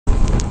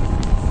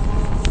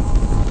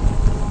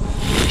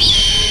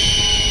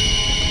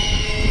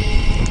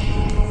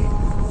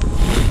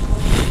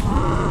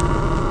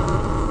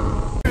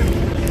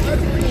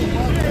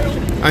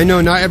I know,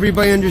 not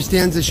everybody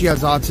understands that she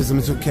has autism.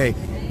 It's okay.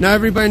 Not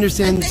everybody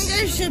understands. I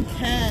think I should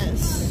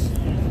pass.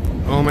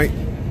 Oh my.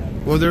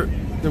 Well,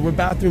 there were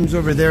bathrooms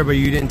over there, but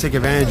you didn't take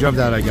advantage of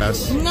that, I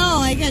guess. No,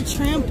 I got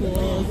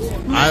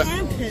trampled. My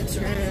armpits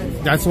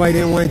hurt. That's why I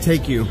didn't want to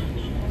take you.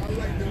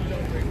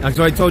 That's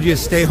why I told you to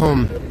stay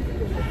home.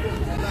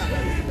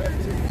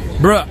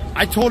 Bruh,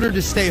 I told her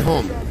to stay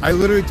home. I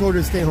literally told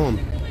her to stay home.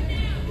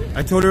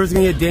 I told her it was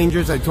going to get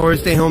dangerous. I told her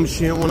to stay home.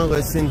 She didn't want to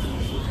listen.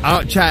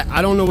 Chat,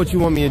 I don't know what you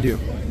want me to do.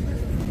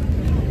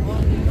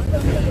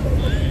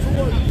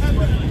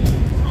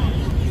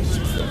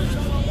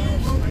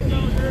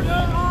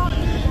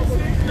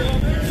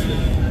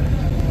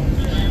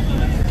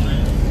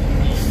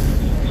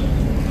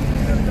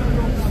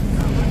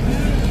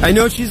 I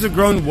know she's a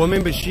grown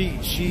woman, but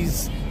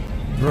she's...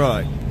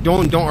 Bruh,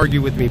 don't argue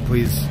with me,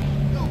 please.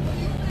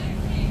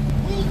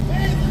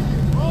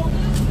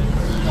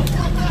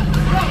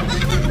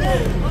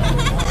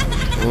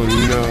 Oh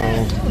no.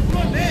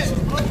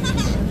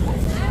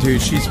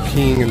 Dude, she's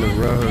peeing in the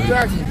road.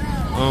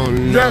 Oh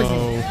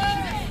no.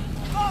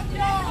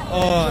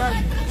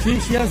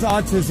 She has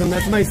autism.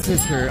 That's my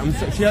sister. I'm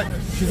so,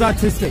 she's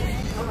autistic.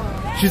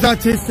 She's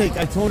autistic.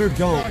 I told her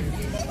don't.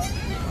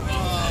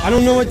 I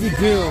don't know what to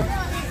do.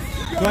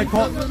 Do I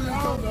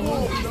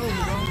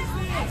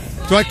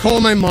call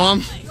my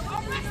mom?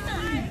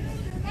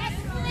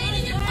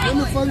 When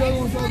the fuck y'all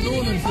gonna start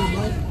doing this shit,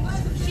 bro?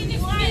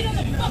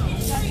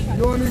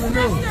 You don't even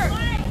know.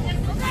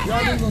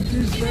 Y'all just gonna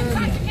keep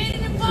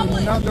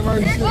standing. Not the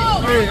right shit.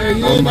 Hey,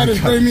 you ain't about to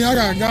stay me. I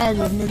got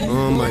goggles, nigga.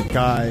 Oh my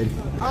god.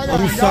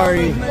 I'm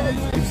sorry.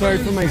 I'm sorry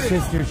for my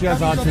sister. She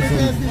has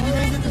autism.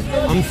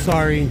 I'm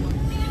sorry.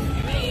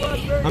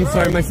 I'm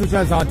sorry. My sister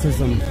has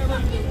autism.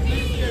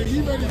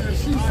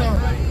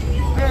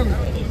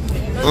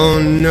 Oh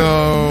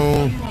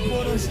no.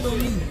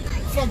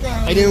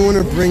 I didn't want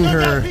to bring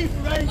her.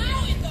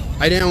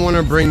 I didn't want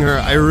to bring her.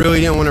 I really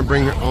didn't want to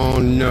bring her. Oh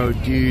no,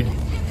 dude.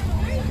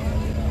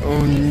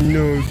 Oh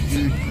no,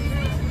 dude.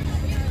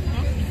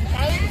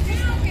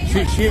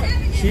 She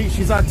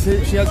has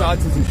autism.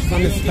 She's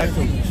on the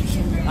spectrum.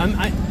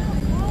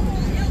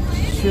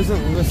 She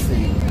doesn't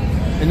listen.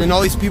 And then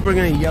all these people are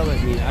gonna yell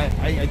at me.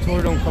 I told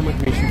her don't come with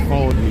me. She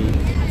followed me.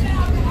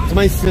 It's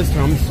my sister.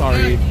 I'm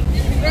sorry.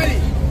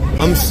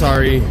 I'm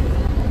sorry.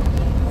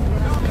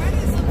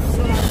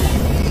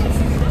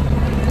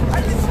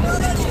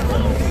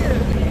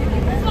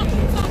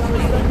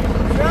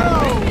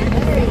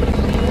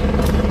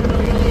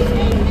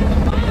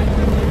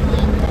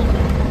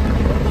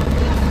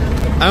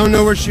 I don't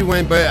know where she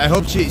went, but I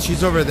hope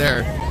she's over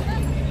there.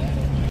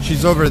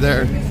 She's over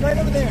there. She's right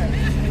over there.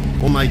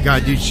 Oh my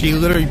god, dude, she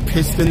literally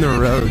pissed in the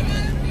road.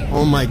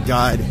 Oh my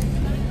god.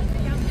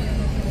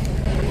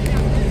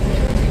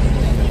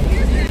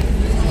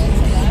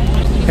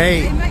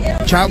 Hey,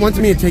 chat wants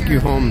me to take you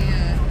home.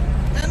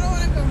 I don't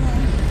want to go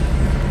home.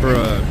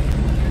 Bruh.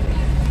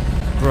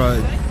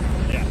 Bruh.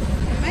 It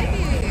might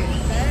be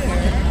better.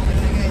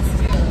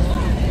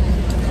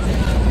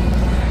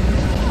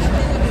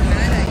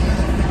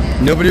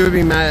 Nobody would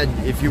be mad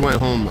if you went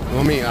home.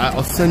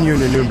 I'll send you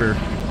in an Uber.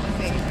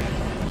 Okay.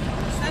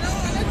 I don't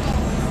want to go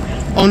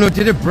home. Oh no,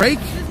 did it break?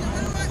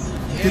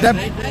 Did that?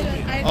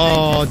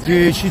 Oh, I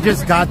dude, she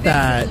just got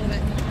that.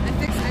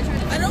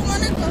 I don't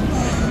want to go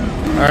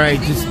home. All right,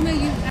 I just. think, Mama,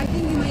 I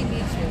think you might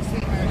need to,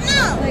 sweetheart.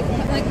 No.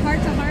 Like heart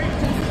to heart,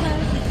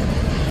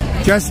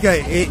 Jessica. Jessica,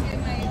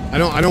 I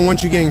don't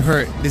want you getting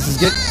hurt. This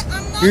is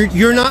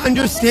you're not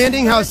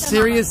understanding how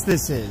serious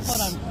this is.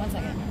 Hold on, 1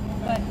 second.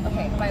 But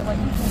okay, by what?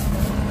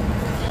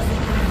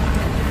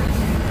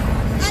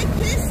 I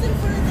pissed in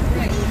front of the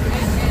police.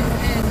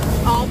 And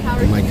all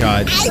power. Oh my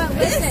god. I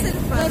pissed in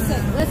front of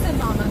them. Listen,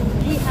 Mama.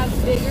 We have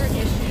bigger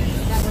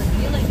issues that we're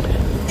dealing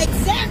with.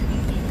 Exactly.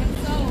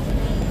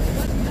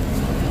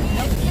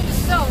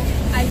 So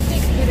I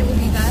think that it would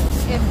be best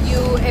if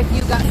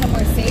you got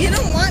somewhere safe. You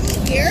don't want me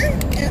here?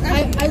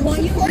 I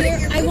want you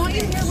here. I want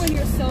you here when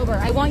you're sober.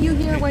 I want you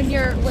here when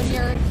you're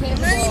capable. I'm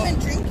not even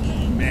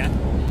drinking. Man,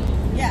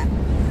 Yeah.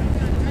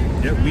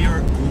 yeah, we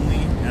are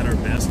only at our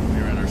best when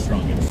we are at our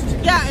strongest.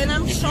 Yeah, and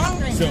I'm strong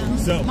right now.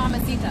 So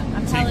Mamacita,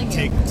 I'm telling you.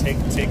 take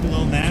a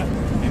little nap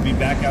and be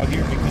back out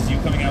here because you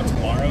coming out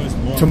tomorrow is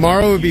more.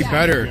 Tomorrow would be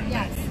better.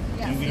 Yes.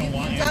 And we don't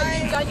want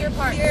You've done your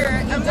part.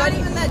 Here, I'm not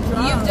even that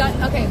drunk. You've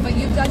done okay, but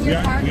you've done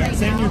your part we aren't right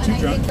saying now, you're too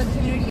and drunk. I think the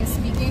community is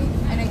speaking,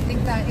 and I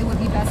think that it would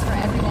be best for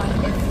everyone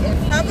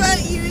if How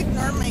about you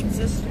ignore my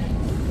existence?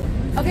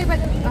 okay, but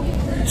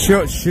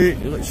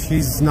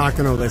She's not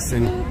gonna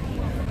listen.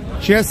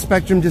 She has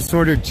spectrum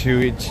disorder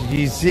too.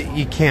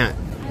 You can't.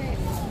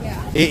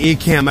 You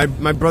can't.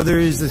 My brother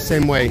is the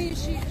same way.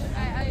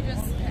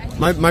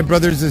 My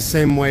brother's the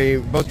same way.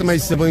 Both of my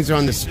siblings are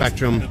on the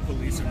spectrum. The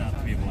police are not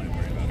the people I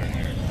worry about her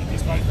here. At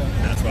this point,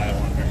 that's why I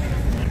want her. I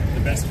want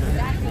the best for her.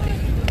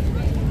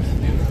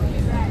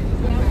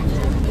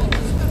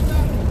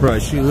 Bro,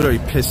 she literally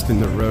pissed in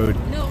the road.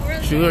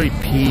 She literally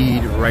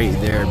peed right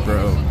there,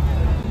 bro.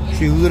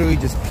 She literally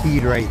just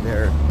peed right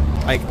there.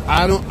 Like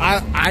I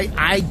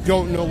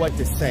don't know what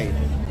to say.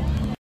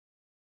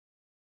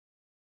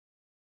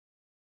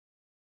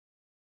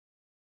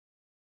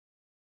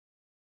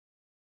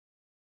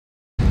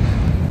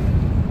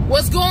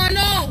 What's going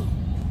on?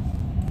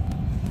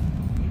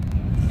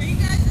 Are you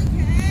guys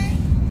okay?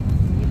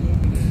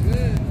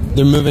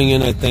 They're moving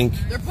in, I think.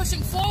 They're pushing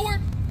forward?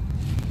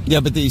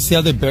 Yeah, but you see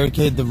how they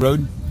barricade the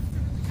road?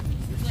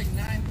 There's like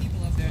 9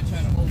 people up there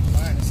trying to hold the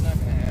line. It's not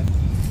gonna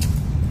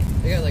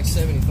happen. They got like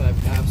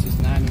 75 cops.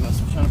 There's 9 of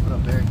us. We're trying to put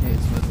up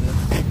barricades with it.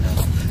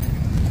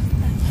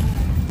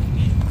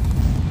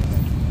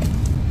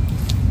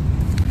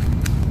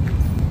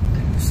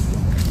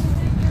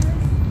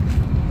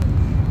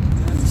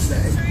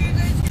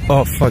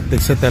 Oh fuck, they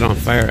set that on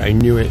fire. I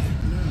knew it.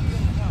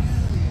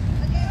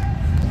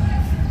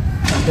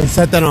 They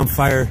set that on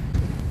fire.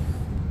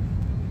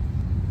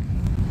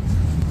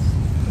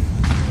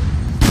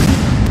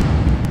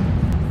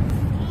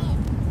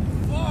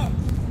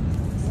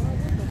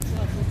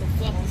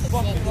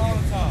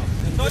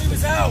 I thought he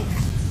was out.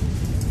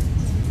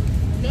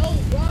 No,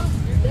 bro.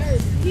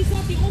 He's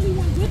not the only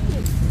one with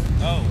them.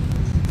 Oh.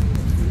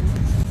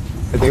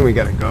 I think we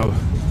gotta go.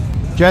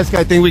 Jessica,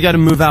 I think we gotta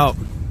move out.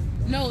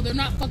 No, they're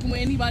not fucking with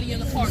anybody in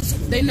the park.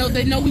 They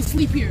know we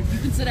sleep here. You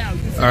can sit down.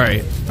 All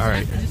right, all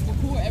right. Just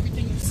record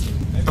everything you see.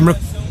 I'm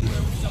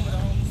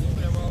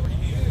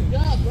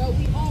Yeah, bro,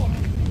 we are.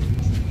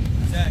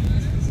 Exactly.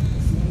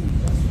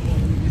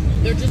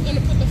 They're just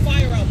gonna put the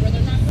fire out, bro.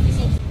 They're not coming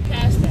no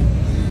past that.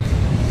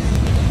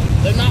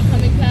 They're not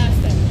coming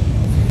past that.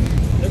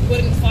 They're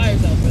putting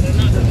fires out, but they're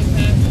not coming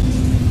past that.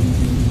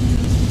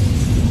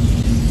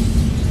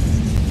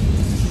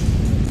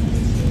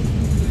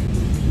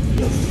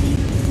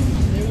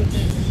 They're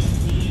within.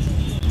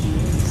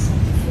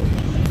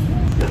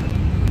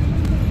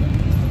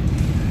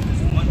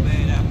 One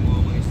bad apple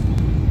always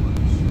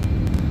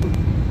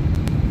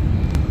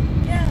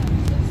Yeah,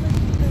 so it's like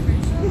the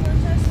original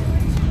protest they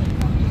went to,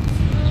 like,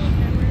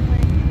 they were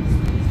like,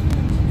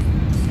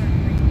 start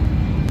breaking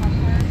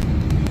popcorn,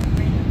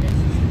 random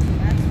businesses, so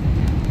that's what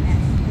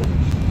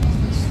happened.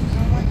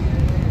 No one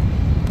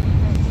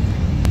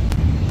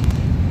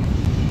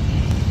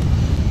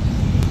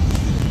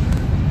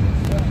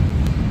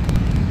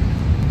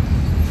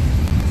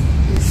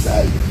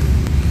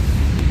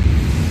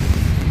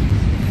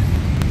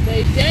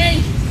They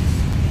dangerous.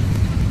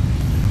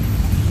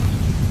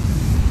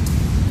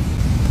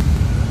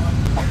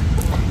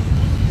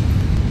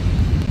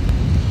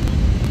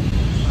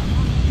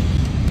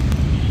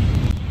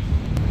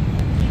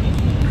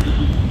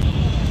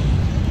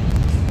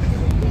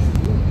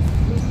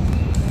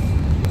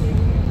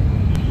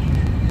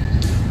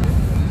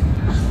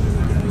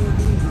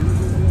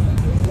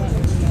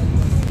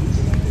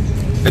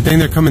 I think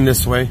they're coming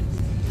this way.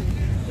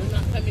 They're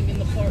not coming in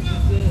the park.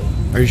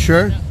 Good. Are you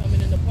sure? They're not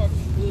coming in the park.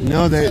 Good.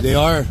 No, they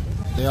are.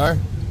 They are.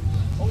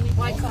 Only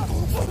white cops.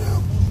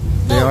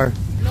 They are.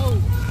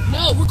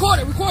 No, record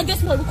it. Record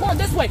this way. Record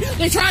this way.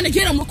 They're trying to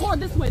get him.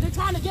 Record this way. They're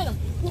trying to get him.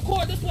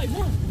 Record this way.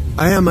 Run.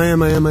 I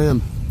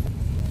am.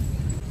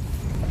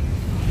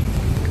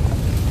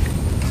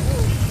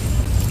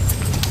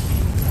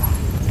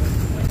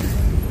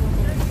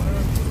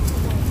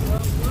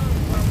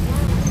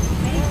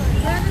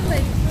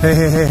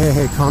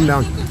 Hey, calm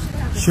down.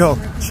 Chill.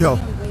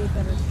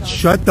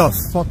 Shut the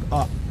fuck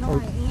up. No,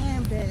 I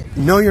am, bitch.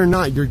 No, you're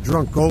not. You're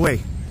drunk. Go away.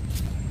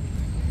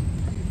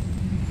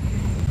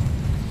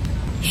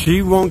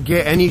 She won't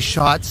get any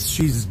shots.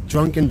 She's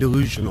drunk and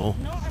delusional.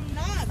 No, I'm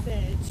not,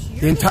 bitch.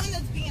 The You're the enti- one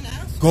that's being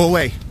asshole. Go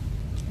away.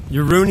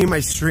 You're ruining my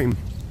stream.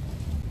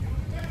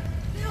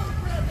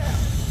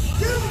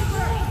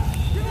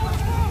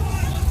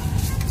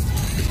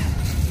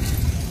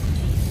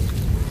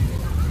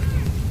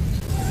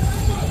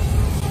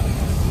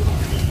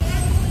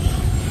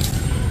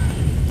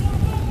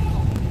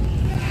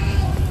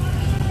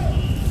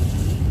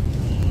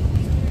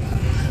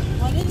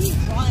 Why did he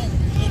run,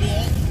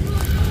 idiot?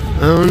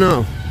 I don't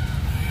know.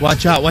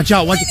 Watch out.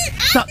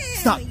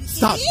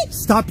 Stop,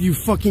 Stop, you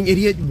fucking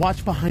idiot.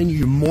 Watch behind you,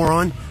 you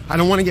moron. I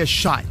don't want to get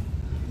shot.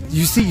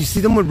 You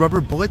see them with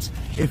rubber bullets?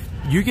 If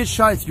you get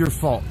shot, it's your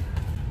fault.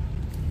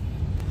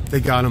 They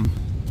got him.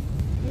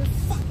 You're a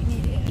fucking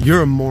idiot.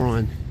 You're a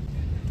moron.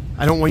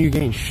 I don't want you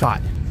getting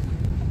shot.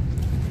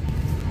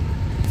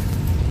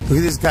 Look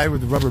at this guy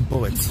with the rubber You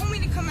bullets. told me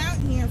to come out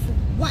here for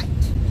what?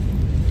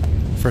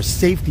 For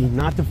safety,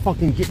 not to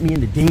fucking get me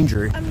into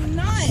danger. I'm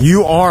not.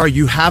 You are.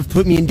 You have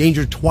put me in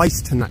danger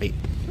twice tonight.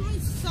 Who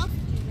sucked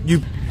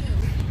You.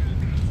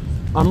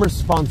 I'm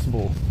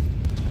responsible.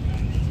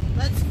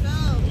 Let's go.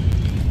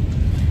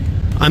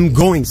 I'm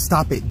going.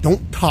 Stop it.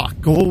 Don't talk.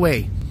 Go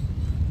away.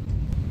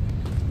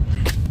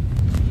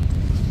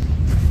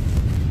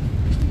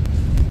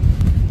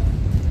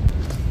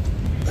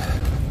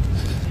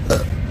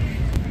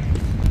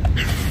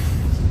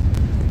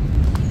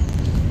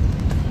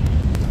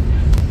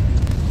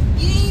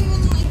 You didn't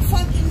even like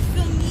fucking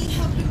film me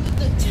helping with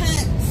the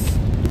tents.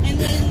 And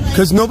then like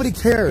Because nobody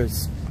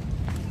cares.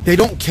 They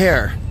don't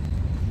care.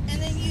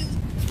 and then you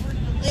were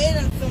delayed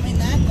on filming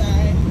that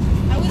guy.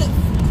 I would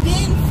have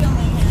been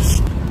filming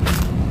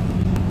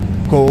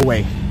him. Go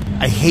away.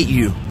 I hate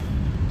you.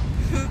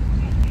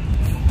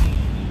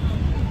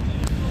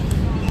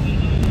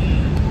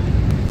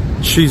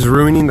 She's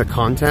ruining the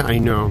content. I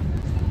know.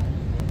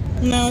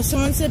 No,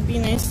 someone said be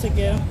nice to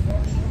Goo.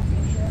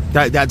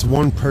 That's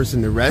one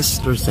person. The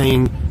rest are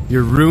saying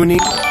you're ruining.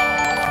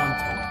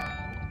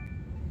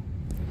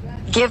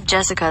 Give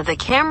Jessica the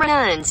camera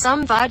and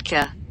some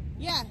vodka.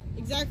 Yeah,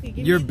 exactly.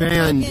 You're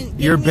banned.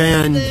 You're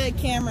banned. The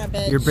camera,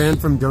 bitch. You're banned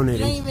from You don't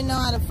donating. even know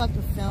how to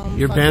fucking film.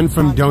 You're banned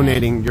from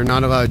donating. You're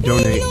not allowed to You don't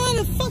donate. even know how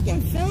to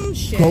fucking film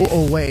shit. Go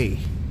away.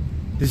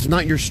 This is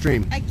not your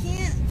stream. I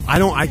can't.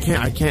 I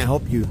can't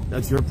help you.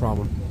 That's your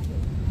problem.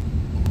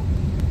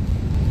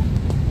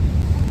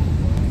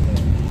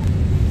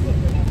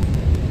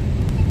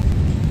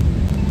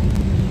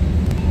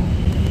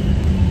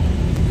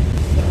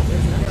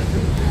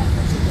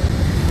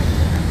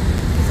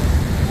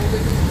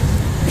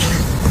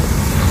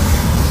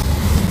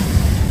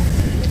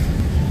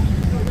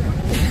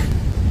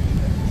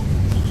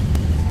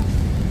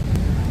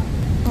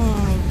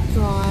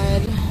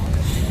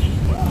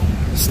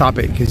 Stop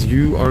it, because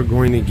you are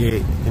going to get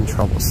in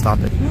trouble. Stop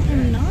it. No,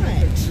 I'm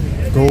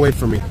not. Go away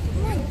from me.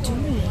 I'm not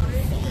doing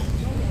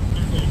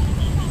anything.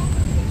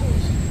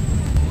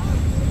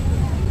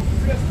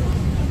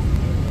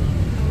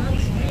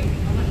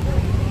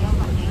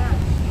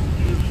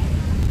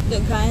 The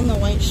guy in the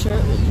white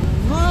shirt was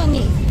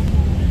running.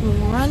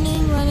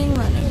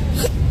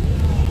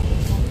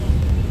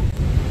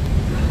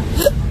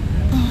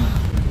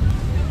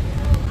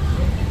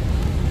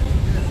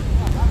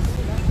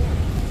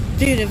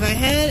 Dude, if I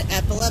had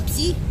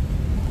epilepsy,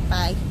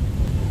 bye.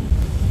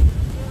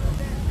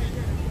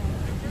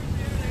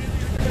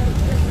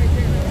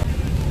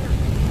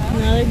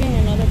 Now they're getting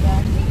another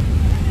bag.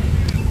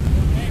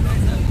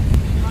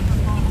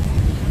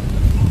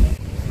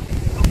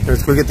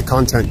 Let's go get the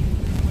content.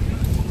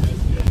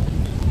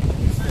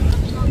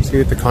 Let's go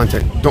get the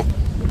content.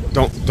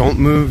 Don't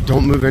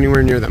move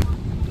anywhere near them,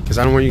 because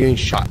I don't want you getting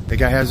shot. The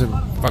guy has a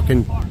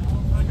fucking.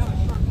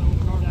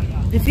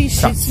 If he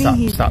shoots me,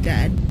 he's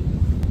dead.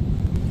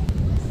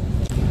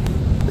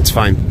 It's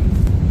fine.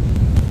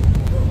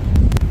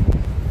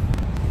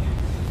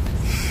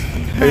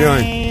 How you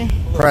doing?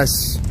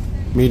 Press,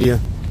 media.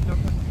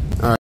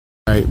 All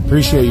right.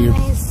 Appreciate you.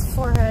 Nice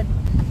forehead.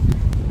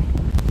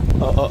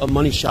 A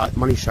money shot.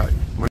 Money shot.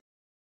 Money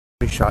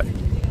shot.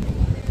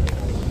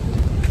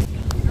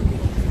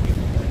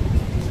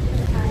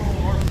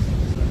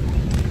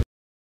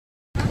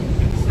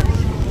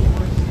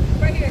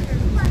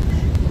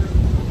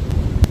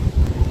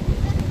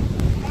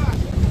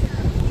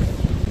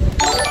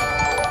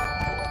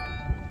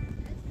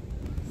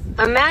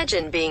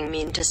 Imagine being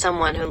mean to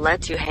someone who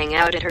lets you hang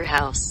out at her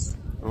house.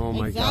 Oh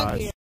my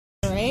Exactly.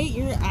 gosh. Right?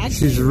 You're actually.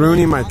 She's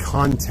ruining my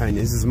content.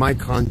 This is my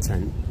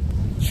content.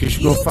 She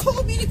should You go.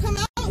 told me to come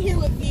out here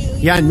with you.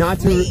 Yeah, You're not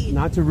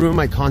afraid. to ruin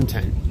my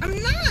content.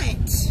 I'm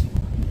not.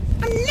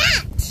 I'm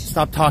not.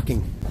 Stop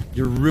talking.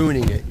 You're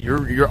ruining it.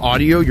 Your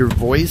audio, your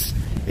voice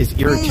is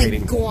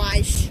irritating. Oh my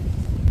gosh.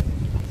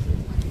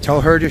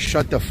 Tell her to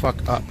shut the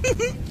fuck up.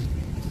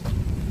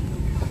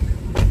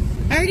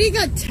 I already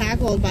got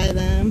tackled by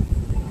them.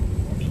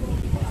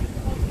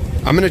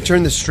 I'm gonna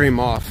turn the stream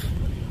off.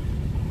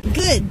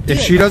 Good. If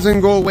she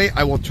doesn't go away,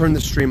 I will turn the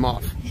stream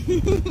off.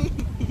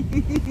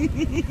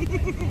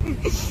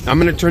 I'm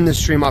gonna turn the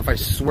stream off. I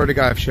swear to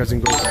God, if she doesn't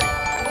go away.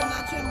 I will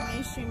not turn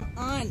my stream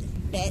on,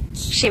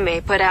 bitch. She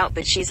may put out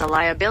that she's a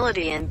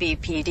liability in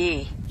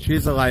BPD.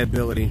 She's a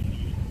liability.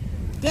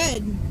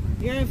 Good.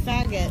 You're a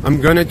faggot. I'm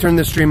gonna turn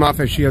the stream off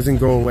if she doesn't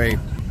go away.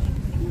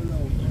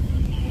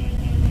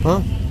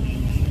 Huh?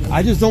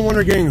 I just don't want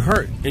her getting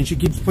hurt, and she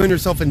keeps putting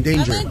herself in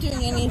danger. I'm not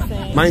doing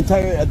anything. My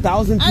entire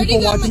 1,000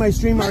 people watching my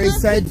stream already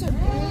said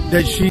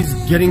that she's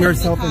getting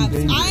herself in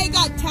danger. I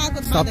got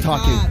tackled Stop by the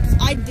talking.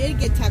 cops. I did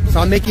get tackled.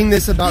 Stop by making the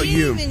this about cops.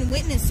 you. Didn't even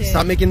witness it.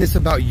 Stop making this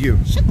about you.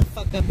 Shut the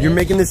fuck up. You're bitch.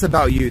 making this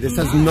about you. This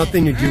has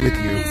nothing to do with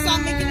you.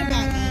 Stop making it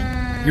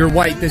about me. You're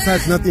white. This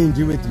has nothing to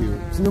do with you.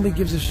 So nobody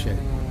gives a shit.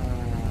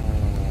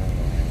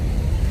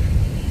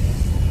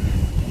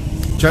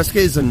 Jessica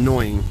is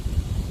annoying.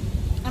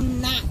 I'm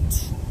not.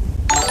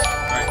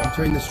 Alright, I'm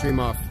turning the stream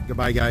off.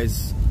 Goodbye,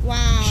 guys. Wow.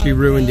 She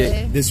ruined really?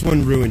 it. This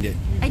one ruined it.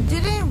 I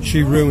didn't.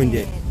 She ruined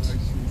it.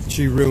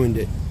 She ruined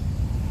it.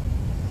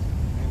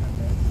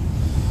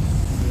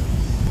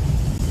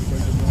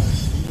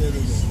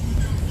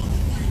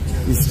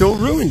 You still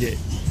ruined it.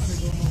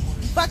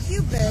 Fuck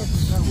you,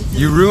 bitch.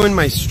 You ruined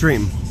my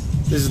stream.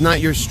 This is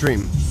not your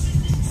stream.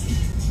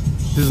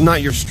 This is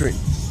not your stream.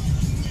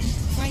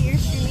 It's not your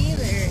stream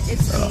either.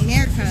 It's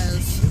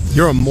America's.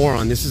 You're a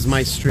moron. This is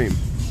my stream.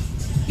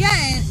 Yeah,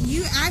 and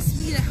you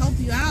asked me to help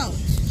you out.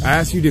 I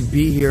asked you to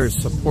be here as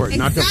support,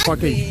 not to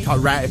Exactly.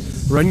 fucking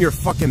run your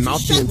fucking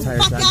mouth the Shut the entire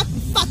fuck time. up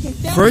and fucking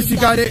film First me,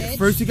 you got dumb it. bitch.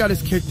 First you got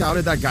us kicked out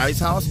of that guy's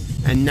house,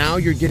 and now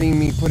you're getting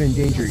me put in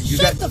danger. You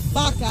Shut got the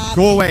fuck up.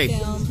 go away.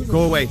 Film.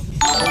 Go away.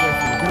 Get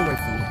away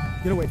from me.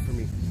 Get away from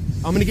me.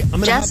 I'm gonna have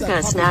that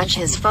Jessica, snatch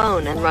conversation. his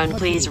phone and run,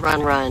 please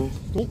run, run.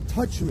 Don't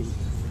touch me.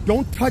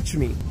 Don't touch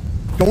me.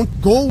 Don't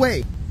go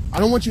away. I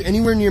don't want you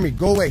anywhere near me.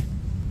 Go away.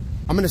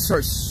 I'm gonna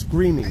start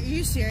screaming. Are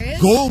you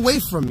serious? Go away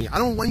from me. I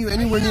don't want you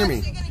anywhere near me.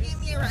 You're gonna get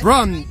me me arrested Bro,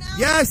 right now?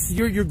 yes,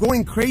 you're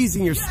going crazy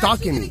and you're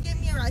stalking me. You're actually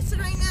gonna get me arrested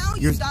right now,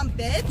 you dumb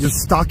bitch? You're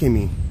stalking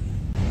me.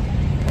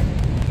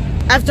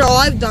 After all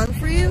I've done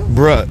for you?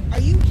 Bruh. Are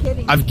you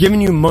kidding me? I've given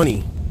you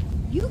money.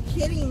 You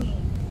kidding me?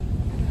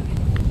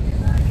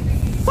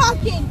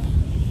 Fucking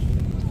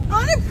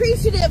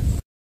unappreciative.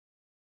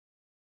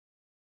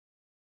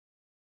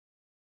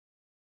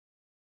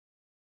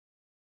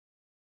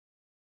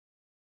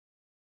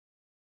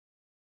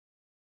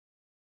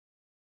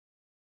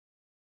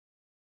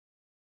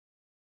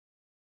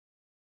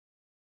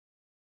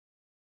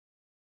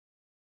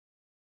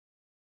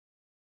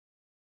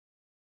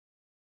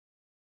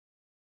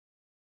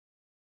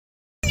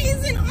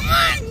 Isn't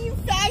on, you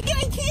faggot.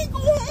 I can't go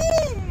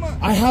home.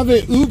 I have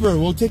an Uber.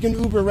 We'll take an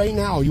Uber right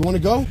now. You want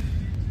to go?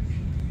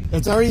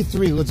 It's already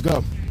 3. Let's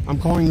go. I'm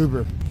calling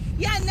Uber.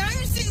 Yeah, now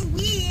you're saying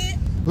we.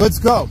 Let's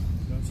go.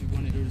 Don't you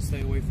want her to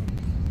stay away from me?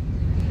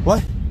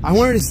 What? I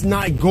want her to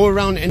not go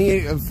around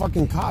any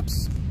fucking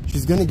cops.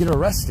 She's gonna get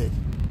arrested.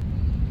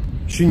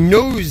 She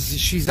knows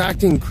she's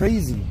acting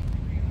crazy.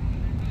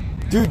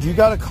 Dude, you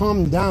gotta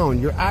calm down.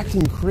 You're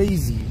acting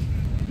crazy.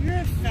 You're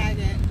a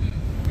faggot.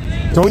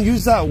 Don't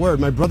use that word.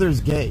 My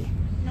brother's gay.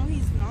 No,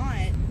 he's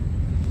not.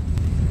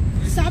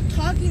 Stop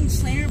talking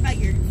slander about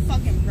your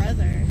fucking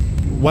brother.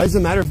 Why does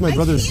it matter if my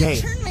brother's gay? I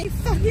can't turn my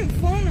fucking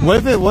phone off. What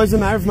if it doesn't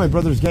matter if my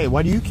brother's gay?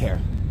 Why do you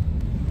care?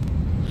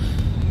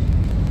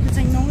 Because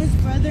I know his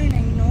brother and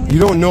I know his You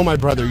don't know my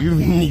brother.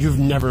 You've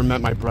never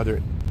met my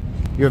brother.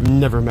 You have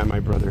never met my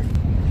brother.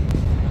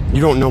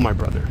 You don't know my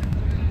brother.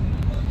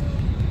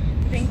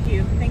 Thank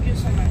you. Thank you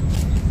so much.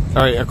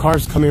 All right, a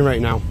car's coming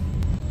right now.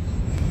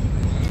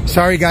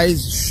 Sorry,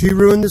 guys. She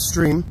ruined the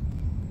stream.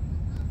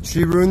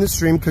 She ruined the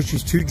stream because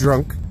she's too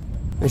drunk.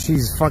 And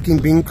she's fucking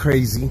being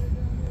crazy.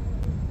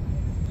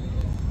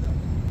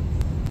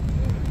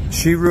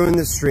 She ruined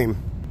the stream.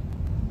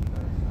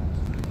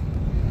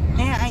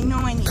 Yeah, I know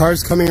I need.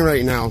 Car's coming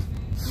right now.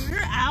 You're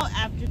out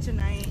after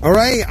tonight. All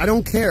right, I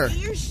don't care. Get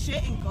your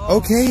shit and go.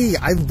 Okay,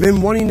 I've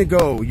been wanting to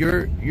go.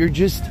 You're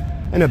just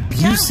an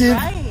abusive.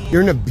 Not right.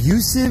 You're an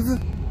abusive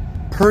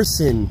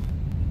person.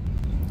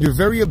 You're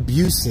very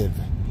abusive.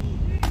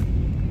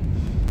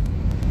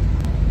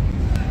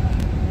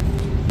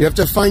 You have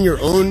to find your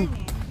own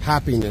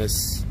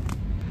happiness.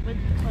 What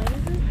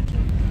is it?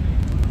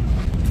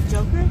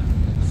 Joker?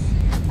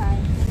 Hi,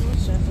 my name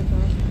is Jessica.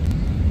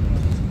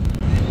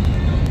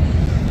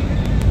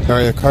 All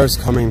right, the car's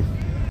coming.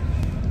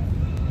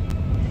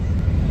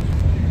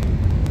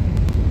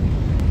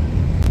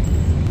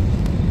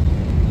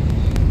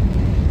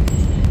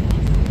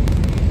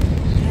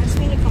 You asked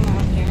me to come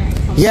out here.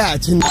 Yeah,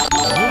 it's in. You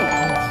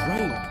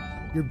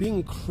drank. You're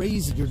being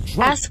crazy. You're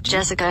drunk. Ask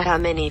Jessica how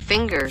many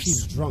fingers.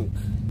 She's drunk.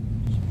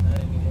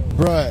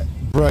 Bruh,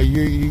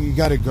 you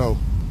gotta go.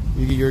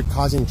 You're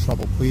causing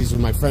trouble. Please,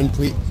 with my friend,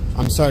 please.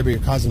 I'm sorry, but you're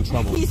causing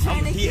trouble. He's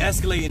trying to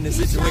De-escalating the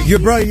situation. You're,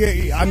 bro,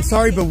 I'm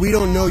sorry, but we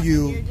don't know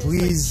you. You're just,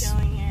 Please.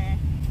 Like, chilling here.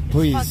 You're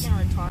Please.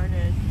 fucking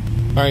retarded.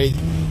 All right.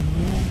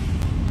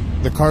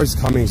 The car's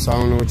coming, so I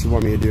don't know what you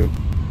want me to do.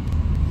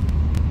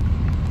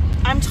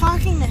 I'm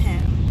talking to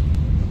him.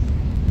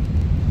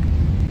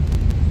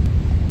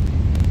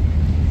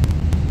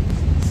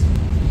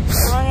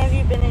 How long have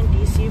you been in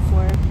DC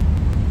for?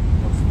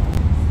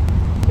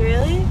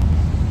 Really?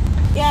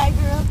 Yeah, I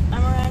grew up.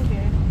 I'm around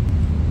here.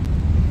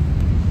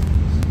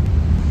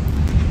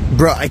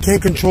 Bro, I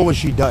can't control what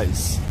she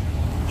does.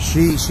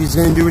 She's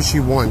gonna do what she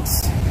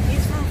wants.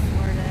 He's from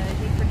Florida.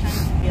 He pretends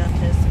to be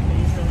autistic, but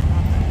he's really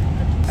not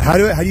that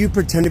autistic. How do you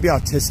pretend to be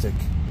autistic?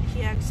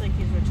 He acts like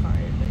he's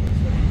retarded, but he's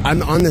really not.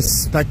 I'm on the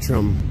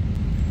spectrum.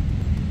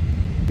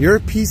 You're a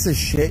piece of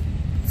shit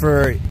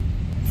for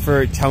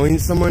telling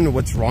someone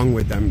what's wrong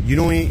with them.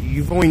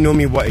 You've only known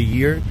me what, a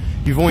year?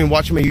 You've only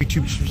watched my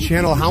YouTube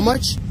channel how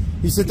much?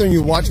 You sit there and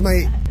you watch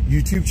my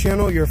YouTube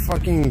channel? You're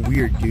fucking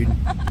weird, dude.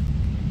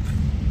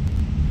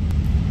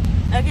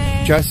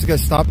 Okay. Jessica,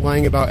 stop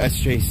lying about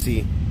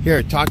SJC.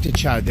 Here, talk to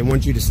Chad. They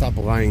want you to stop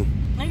lying.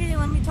 Okay,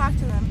 let me talk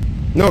to them.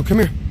 No, come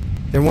here.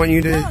 They want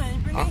you to... No,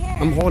 bring it here.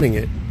 I'm holding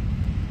it.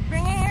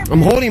 Bring it here.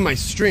 I'm holding my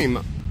stream,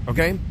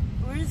 okay?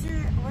 Where's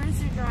your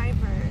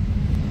driver?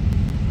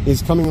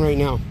 He's coming right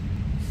now.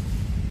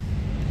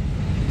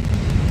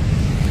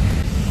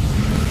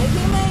 I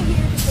came out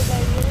here because I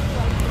really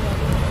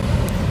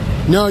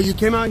liked No, you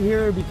came out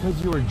here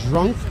because you were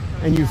drunk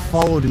and you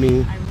followed me. I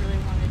really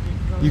wanted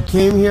to go. You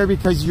came here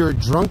because you're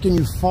drunk and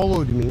you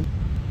followed me.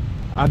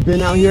 I've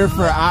been out here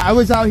for... I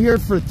was out here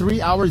for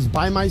 3 hours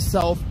by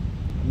myself,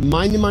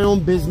 minding my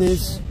own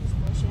business.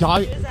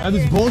 Dog, that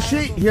was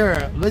bullshit.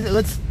 Here,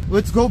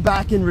 let's go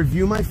back and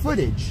review my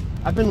footage.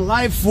 I've been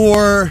live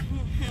for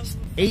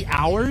 8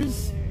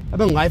 hours. I've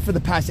been live for the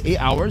past 8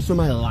 hours. So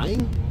am I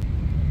lying?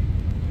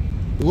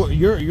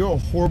 You're a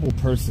horrible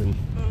person.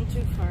 I'm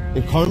too far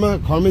away. And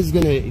karma's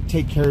gonna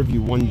take care of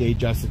you one day,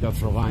 Jessica,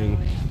 for lying.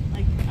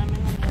 Like, I'm in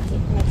the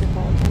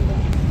metropolitan.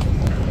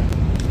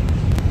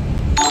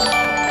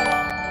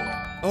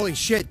 Holy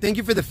shit! Thank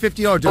you for the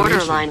 $50 donation.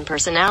 Borderline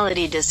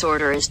personality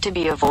disorder is to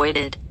be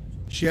avoided.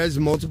 She has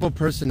multiple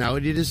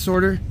personality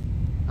disorder.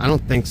 I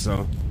don't think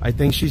so. I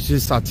think she's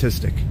just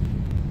autistic.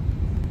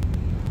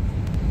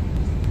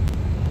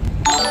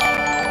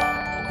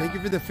 Thank you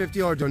for the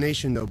 $50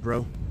 donation though,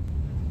 bro.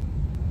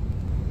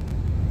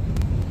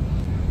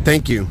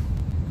 Thank you.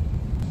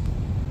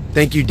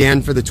 Thank you,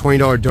 Dan, for the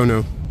 $20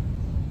 dono.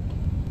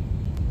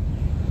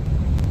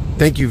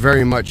 Thank you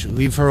very much.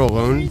 Leave her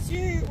alone.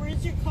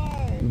 Where's your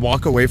car?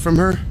 Walk away from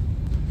her.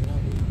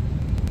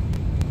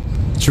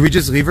 Should we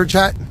just leave her,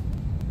 chat?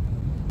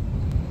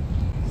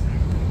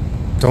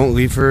 Don't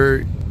leave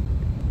her.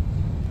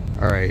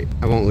 Alright,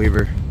 I won't leave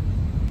her.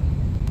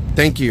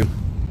 Thank you.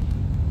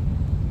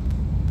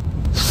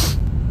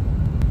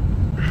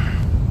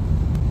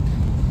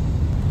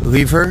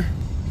 Leave her?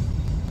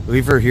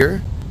 Leave her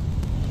here?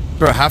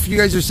 Bro, half of you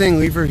guys are saying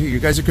leave her here. You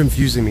guys are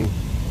confusing me.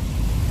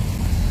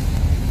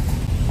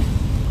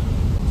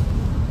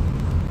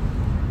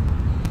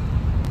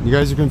 You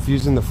guys are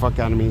confusing the fuck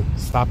out of me.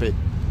 Stop it.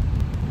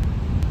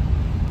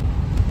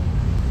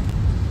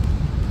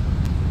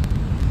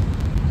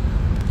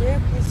 You're a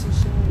piece of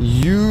shit.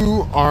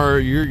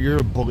 You're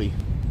a bully.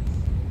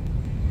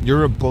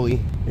 You're a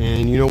bully.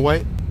 And you know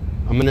what?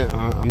 I'm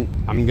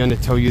gonna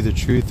tell you the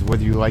truth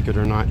whether you like it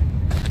or not.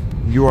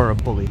 You are a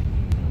bully.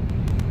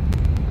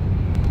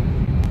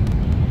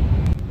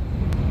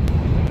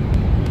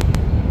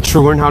 To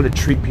learn how to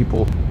treat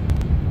people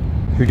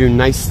who do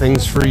nice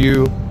things for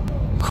you,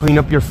 clean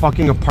up your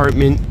fucking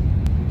apartment,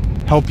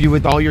 help you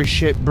with all your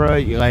shit,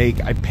 bruh. Like,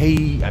 I pay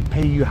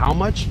you how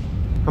much?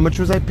 How much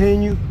was I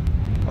paying you?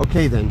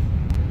 Okay then.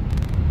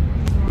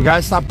 You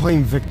gotta stop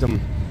playing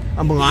victim.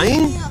 I'm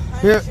lying?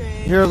 Here,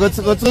 let's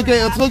look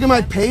at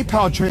my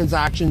PayPal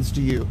transactions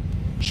to you.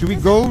 Should we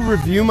go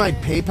review my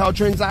PayPal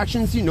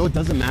transactions? You know it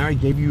doesn't matter. I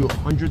gave you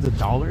hundreds of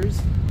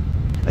dollars.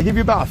 I gave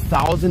you about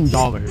 $1,000.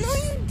 No, you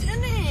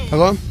didn't.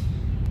 Hello?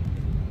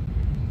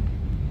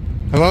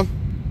 Hello?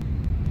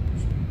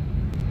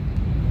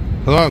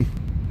 Hello?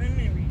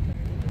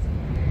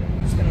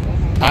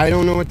 I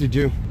don't know what to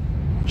do.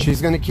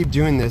 She's gonna keep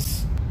doing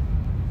this.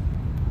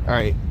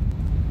 Alright.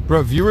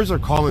 Bro, viewers are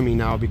calling me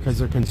now because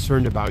they're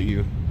concerned about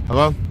you.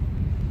 Hello?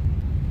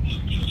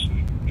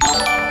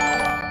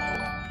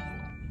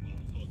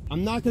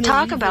 I'm not gonna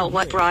Talk about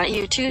what brought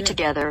you two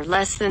together,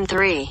 less than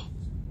 3.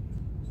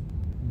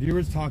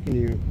 Viewers talking to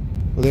you.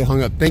 Well, they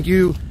hung up. Thank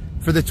you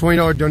for the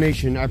 $20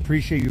 donation. I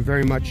appreciate you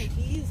very much.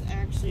 He's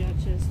actually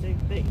autistic,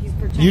 but he's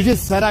pretending. You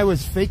just said I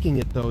was faking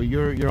it though.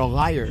 You're a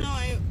liar. No,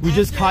 We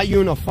just caught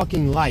you in a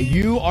fucking lie.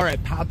 You are a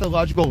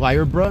pathological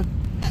liar, bruh.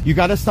 You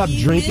gotta stop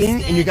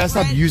drinking and you gotta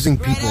stop using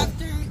people.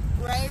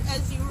 Right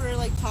as you were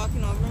like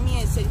talking over me,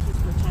 I said he's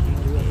pretending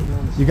to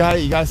be. You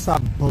gotta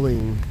stop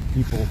bullying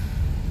people.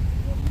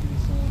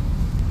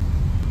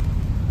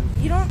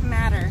 You don't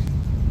matter.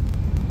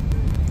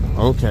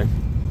 Okay.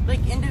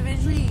 Like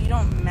individually, you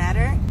don't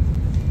matter.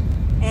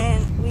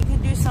 And we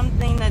could do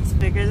something that's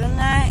bigger than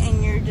that,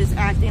 and you're just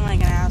acting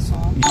like an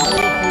asshole. You know, you're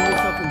putting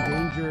yourself in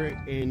danger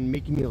and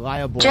making me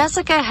liable.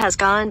 Jessica has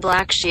gone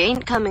black. She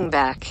ain't coming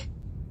back.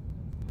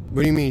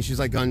 What do you mean? She's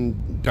like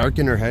gone dark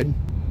in her head?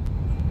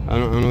 I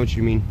don't know what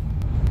you mean.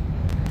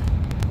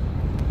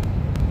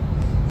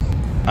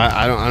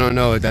 I don't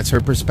know. That's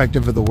her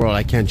perspective of the world.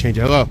 I can't change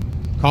it. Hello,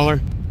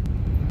 caller.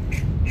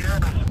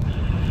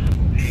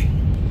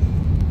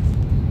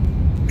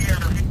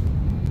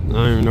 I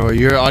don't even know.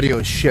 Your audio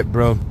is shit,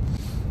 bro.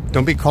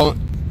 Don't be calling.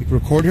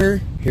 Record her.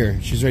 Here,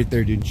 she's right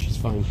there, dude. She's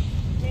fine.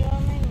 Do you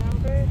want my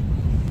number?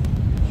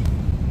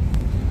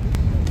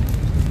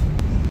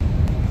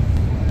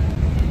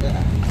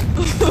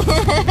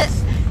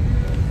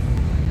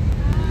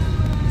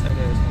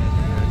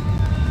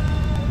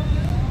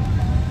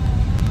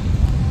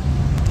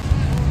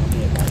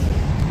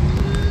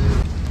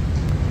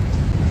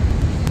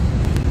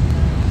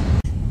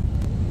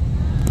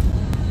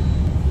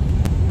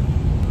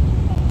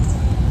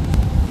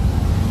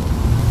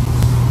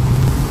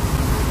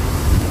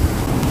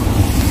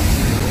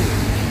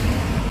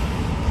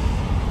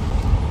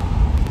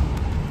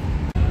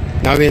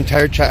 Now the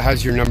entire chat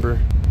has your number.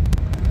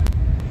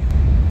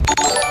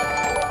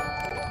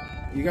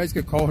 You guys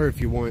could call her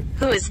if you want.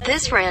 Who is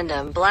this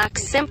random black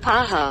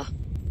simpaha?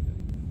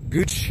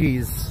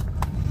 Goocheese.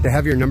 They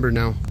have your number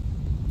now.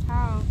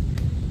 How?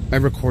 I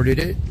recorded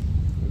it.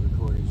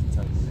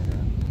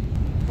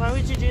 Why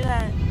would you do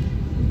that?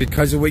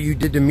 Because of what you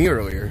did to me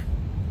earlier.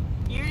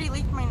 You already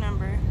leaked my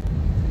number.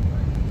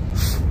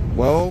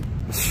 Well,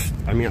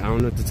 I mean, I don't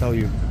know what to tell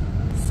you.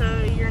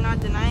 So you're not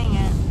denying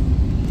it.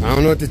 I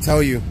don't know what to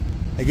tell you.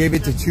 I gave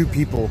it to 2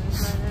 people.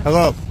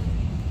 Hello?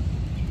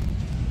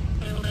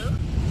 Hello?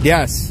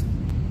 Yes.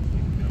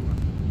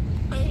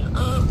 Hey,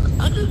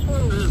 I just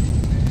wanted to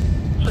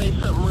say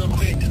something real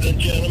quick to the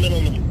gentleman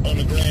on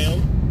the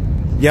ground.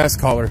 Yes,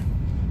 caller.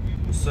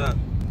 What's up?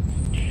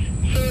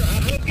 Sir,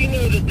 I hope you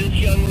know that this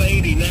young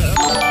lady now...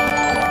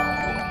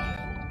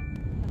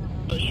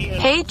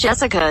 Hey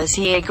Jessica, is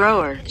he a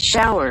grower,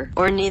 shower,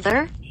 or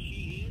neither?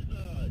 She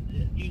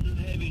uses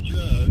heavy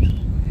drugs.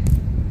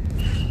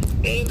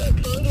 And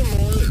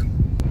furthermore...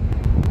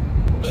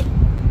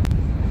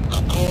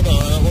 hold on,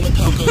 I want to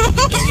talk about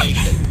the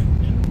donation.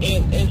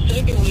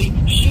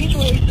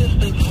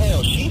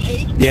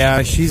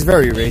 Yeah, she's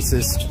very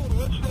racist.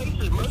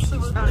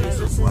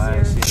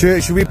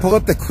 Should we pull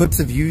up the clips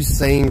of you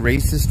saying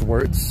racist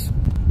words?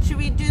 Should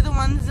we do the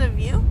ones of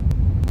you?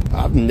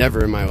 I've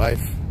never in my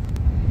life.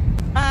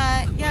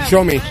 Yeah.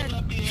 Show me.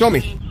 Show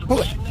me.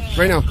 Pull it.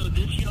 Right now.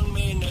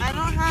 I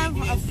don't have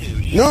a...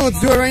 No, let's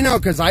do it right now,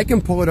 because I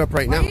can pull it up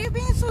right now. Why are you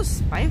being so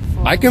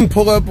spiteful? I can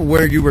pull up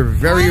where you were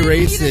very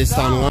racist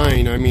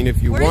online. I mean,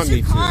 if you want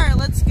me to. Where's your car?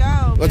 Let's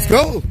go. Let's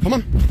go. Come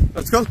on.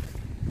 Let's go.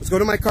 Let's go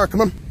to my car.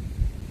 Come on.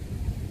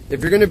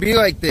 If you're going to be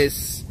like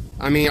this,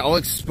 I mean, I'll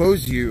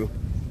expose you.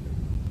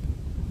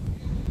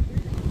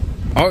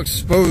 I'll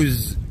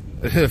expose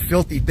the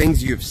filthy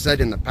things you have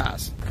said in the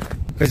past.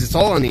 Because it's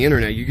all on the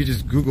internet. You could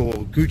just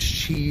Google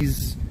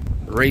Goocheese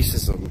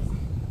racism.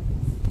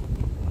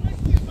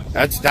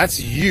 That's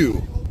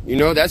you. You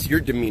know, that's your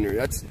demeanor.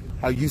 That's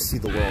how you see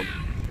the world.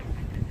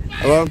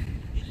 Hello?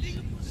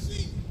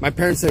 My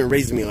parents didn't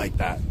raise me like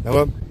that.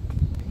 Hello?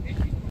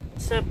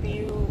 Except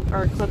you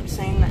are clipped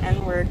saying the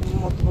N-word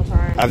multiple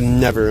times. I've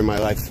never in my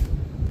life.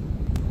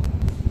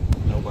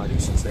 Nobody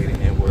should say the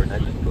N-word.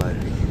 That just blood.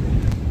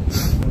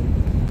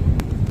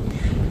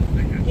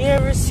 You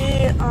ever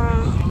see,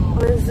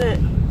 what is it?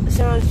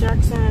 Samuel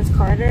Jackson as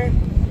Carter?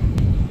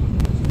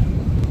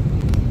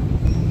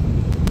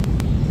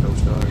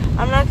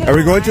 I'm not gonna Are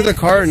we going to the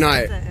car or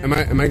not? Am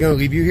I gonna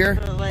leave you here?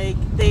 But like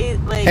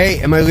Hey,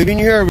 am I leaving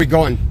you here or are we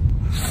going?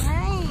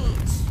 Right.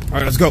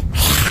 Alright, let's go.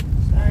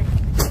 Sorry.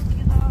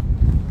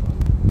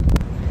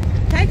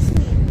 Text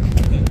me.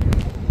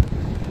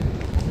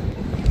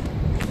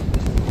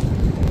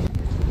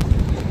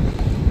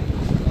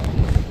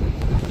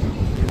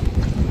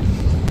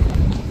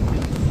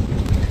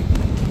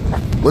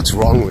 What's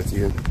wrong with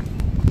you?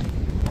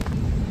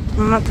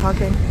 I'm not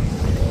talking.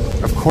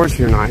 Of course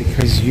you're not,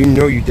 because you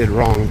know you did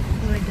wrong.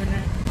 No, I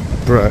didn't.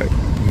 Bruh,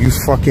 you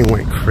fucking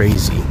went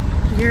crazy.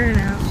 You're an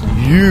asshole.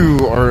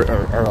 You are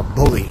a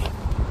bully.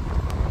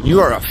 You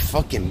are a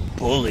fucking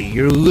bully.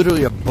 You're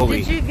literally a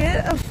bully. Did you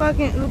get a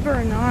fucking Uber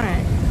or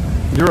not?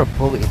 You're a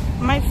bully.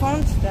 My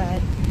phone's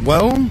dead.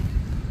 Well,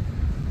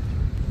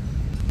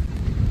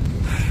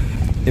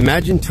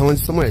 imagine telling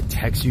someone to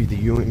text you that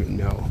you don't even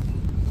know.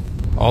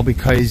 All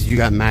because you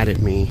got mad at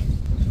me.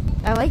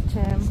 I liked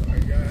him.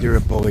 You're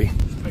a bully.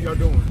 How y'all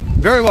doing?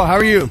 Very well, how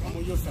are you? I'm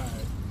on your side.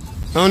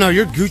 Oh no,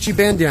 you're Gucci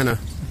bandana.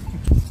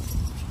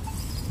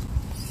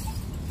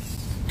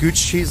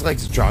 Goocheese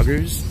likes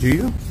joggers, do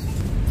you?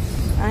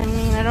 I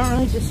mean, I don't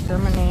really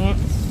discriminate.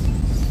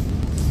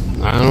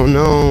 I don't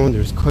know,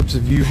 there's clips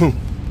of you.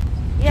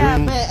 Yeah,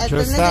 doing but at the end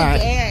just of that. the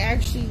day, I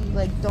actually,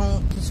 like,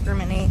 don't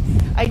discriminate.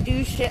 I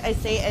do shit, I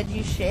say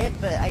edgy shit,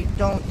 but I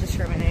don't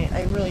discriminate.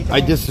 I really don't.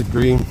 I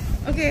disagree.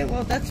 Okay,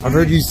 well, that's fine. I've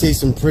heard you say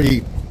some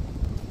pretty...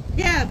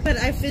 Yeah, but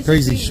I physically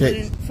crazy shit.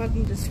 wouldn't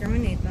fucking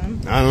discriminate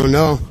them. I don't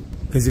know.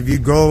 Because if you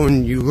go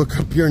and you look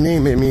up your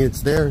name, I mean,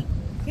 it's there.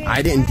 Okay,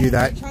 I didn't do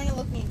that. You're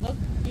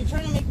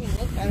trying to make me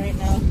look bad right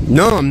now.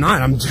 No, I'm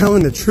not. I'm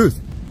telling the truth.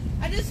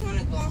 I just want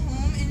to go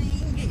home and then you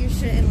can get your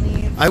shit and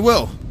leave. I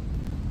will.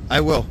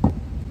 I will.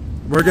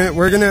 We're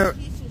gonna...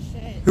 Piece of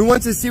shit. Who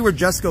wants to see where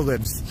Jessica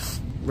lives?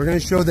 We're gonna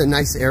show the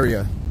nice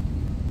area.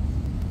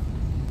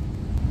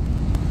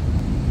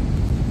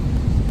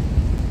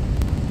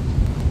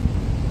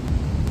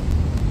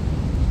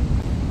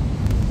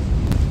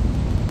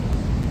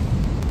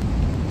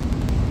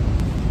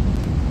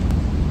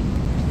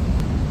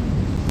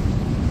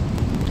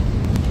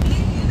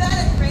 You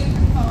gotta break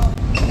your phone.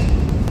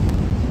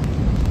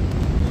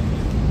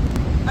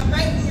 I'm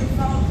breaking your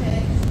phone,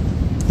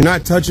 bitch. You're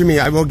not touching me.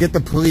 I will get the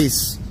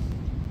police. Do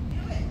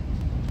it.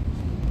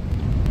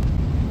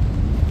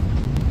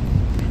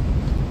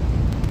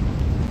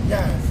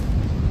 Guys.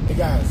 Hey,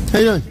 guys. How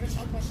you doing? Can I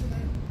talk about shit now?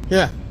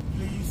 Yeah.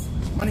 Please.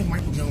 My name's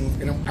Michael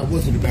Jones, and I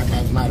was in the Black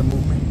Lives Matter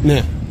movement.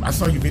 Yeah. I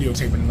saw you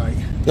videotaping tonight.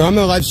 No, I'm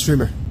a live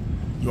streamer.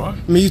 You are?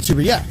 I'm a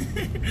YouTuber, yeah.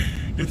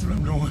 That's what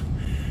I'm doing.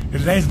 The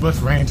last bus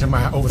ran to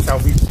my over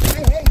South Beach.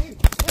 Hey.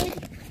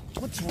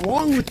 What's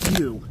wrong with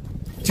you?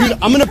 Dude,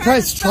 I'm gonna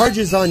press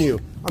charges on you.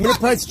 I'm gonna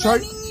press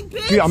charges.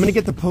 Dude, I'm gonna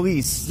get the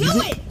police.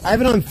 I have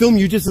it on film.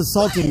 You just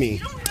assaulted me. You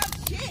don't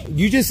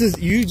have shit.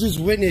 You just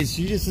witnessed.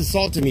 You just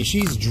assaulted me.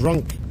 She's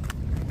drunk.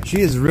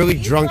 She is really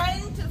drunk.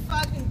 Trying to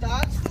fucking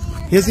dox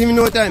me? He doesn't even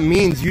know what that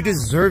means. You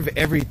deserve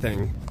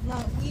everything. No,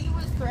 he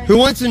was threatening. Who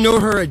wants to know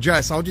her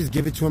address? I'll just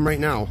give it to him right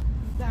now.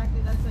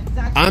 Exactly, that's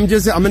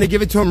exactly. I'm gonna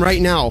give it to him right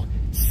now.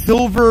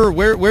 Silver,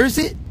 where is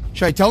it?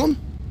 Should I tell him?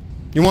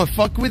 You want to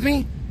fuck with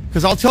me?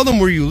 Because I'll tell them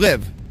where you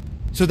live,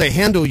 so they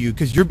handle you.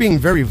 Because you're being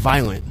very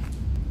violent.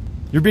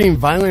 You're being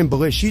violent and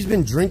bullish. She's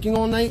been drinking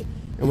all night,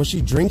 and when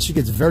she drinks, she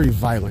gets very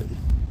violent.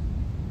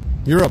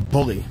 You're a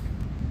bully.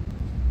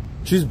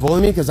 She's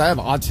bullying me because I have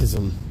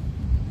autism.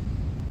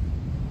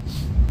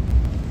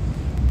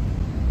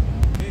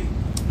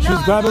 She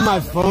was grabbing my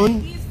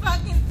phone. He's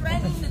fucking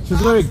threatening to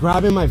She's literally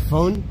grabbing my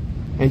phone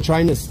and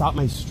trying to stop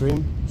my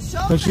stream.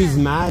 Because she's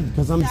mad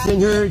because I'm sitting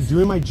here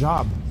doing my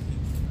job.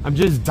 I'm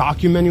just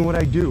documenting what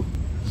I do.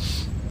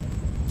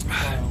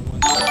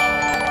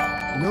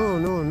 No,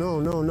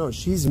 No.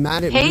 She's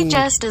mad at me. Hey,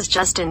 just as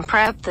Justin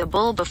prepped the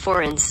bull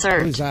before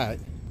insert. Who's that?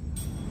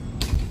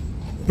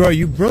 Bro,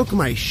 you broke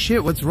my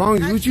shit. What's wrong?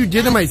 Look what you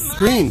did to my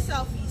screen.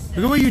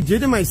 Look at what you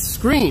did to my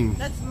screen.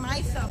 That's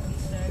my selfie,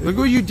 sir. Look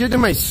what you did to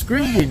my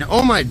screen.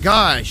 Oh my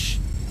gosh.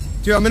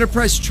 Dude, I'm gonna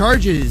press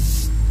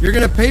charges. You're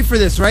gonna pay for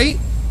this, right?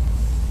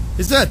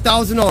 This is a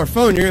 $1,000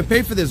 phone. You're gonna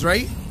pay for this,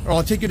 right? Or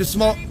I'll take you to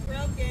small...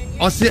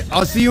 I'll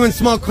see you in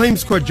small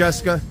claims court,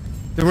 Jessica.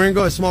 Then we're gonna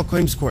go to small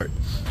claims court.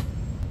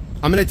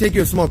 I'm gonna take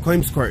you to small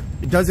claims court.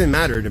 It doesn't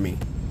matter to me.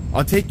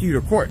 I'll take you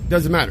to court. It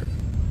doesn't matter.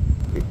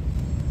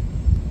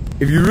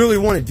 If you really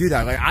want to do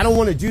that, like I don't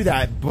want to do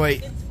that, but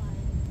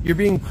you're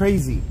being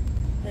crazy.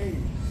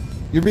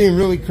 You're being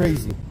really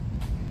crazy.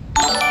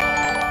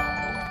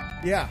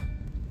 Yeah.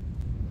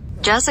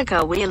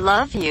 Jessica, we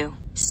love you.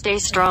 Stay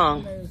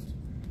strong.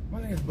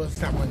 My name is Bud.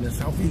 Stop running the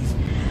Southeast.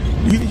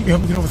 You think you can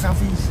help me get over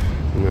Southeast?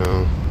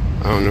 No,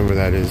 I don't know where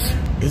that is.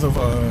 It's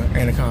over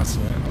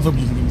Anacostia. I was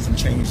hoping you can give me some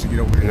change to get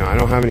over there. No, I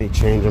don't have any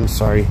change. I'm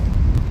sorry.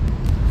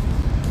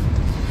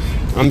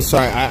 I'm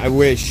sorry. I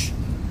wish.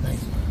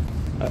 Thanks,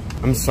 man.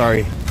 I'm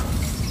sorry.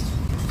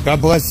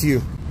 God bless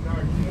you.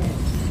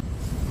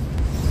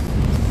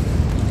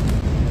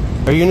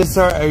 Are you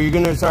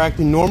gonna start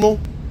acting normal?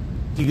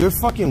 Dude, you're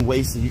fucking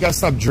wasted. You gotta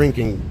stop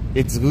drinking.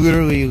 It's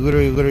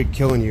literally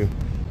killing you.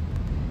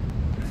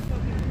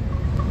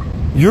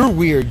 You're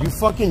weird. You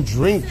fucking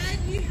drink.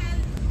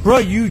 Bro,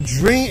 you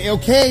drink.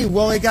 Okay,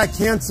 well, it got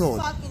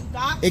canceled.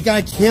 It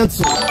got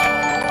canceled.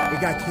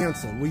 It got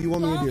canceled. What do you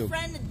want me to do?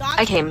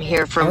 I came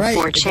here from All right,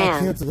 4chan. it got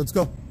canceled. Let's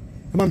go.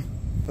 Come on.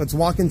 Let's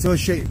walk until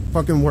shit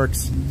fucking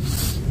works.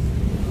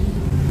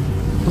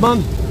 Come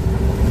on.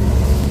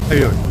 How you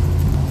doing?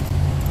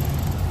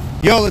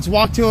 Yo, let's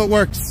walk till it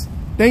works.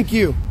 Thank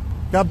you.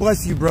 God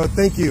bless you, bro.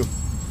 Thank you.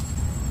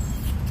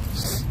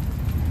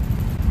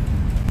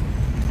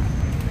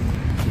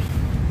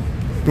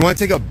 You want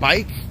to take a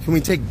bike? Can we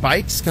take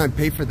bikes? Can I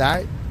pay for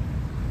that?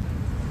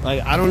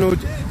 Like, I don't know.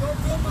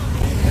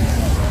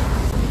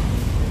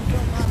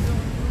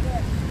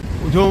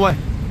 We're doing what?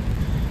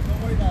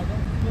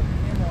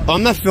 Oh,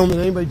 I'm not filming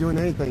anybody doing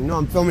anything. No,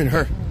 I'm filming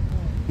her.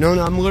 No,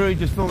 I'm literally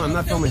just filming. I'm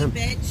not filming him.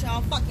 Bitch,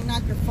 I'll fucking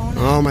knock your phone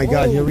out. Oh my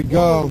God, here we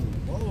go.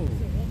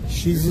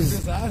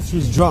 She's drunk.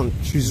 She's drunk.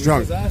 She's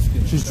drunk.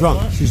 She's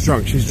drunk. She's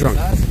drunk. She's drunk.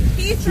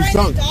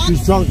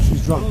 She's drunk.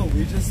 She's drunk. No,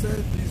 we just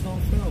said please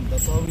don't film.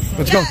 That's all we said.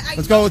 Let's go.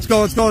 Let's go. Let's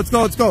go. Let's go. Let's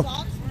go. Let's go.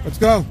 Let's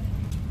go.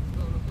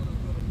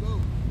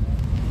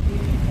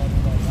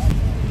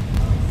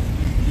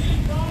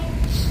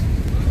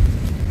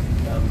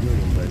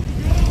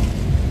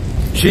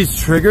 She's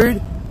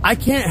triggered. I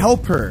can't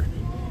help her.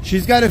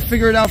 She's got to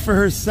figure it out for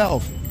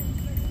herself.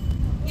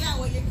 Yeah,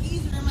 well, your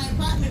keys are in my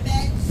apartment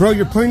bag. Bro,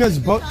 you're putting us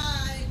both.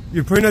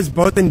 You're putting us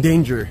both in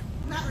danger.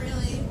 Not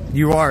really.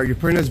 You are. You're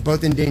putting us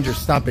both in danger.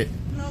 Stop it.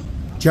 No.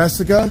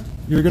 Jessica,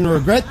 you're gonna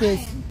regret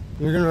this.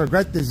 You're gonna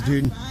regret this,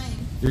 dude.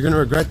 You're gonna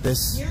regret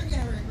this. You're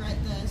gonna regret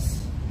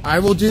this. I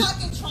will just.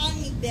 Fucking try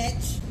me,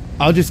 bitch.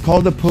 I'll just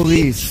call the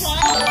police. Keep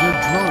trying.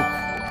 You're drunk.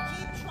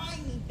 Keep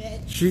trying me,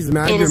 bitch. She's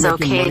mad. It You're is making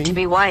okay money. to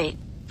be white.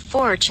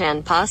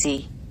 4chan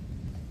posse.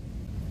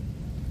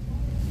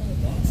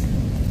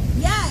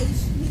 Yeah,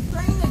 he's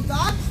trying to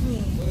dox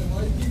me.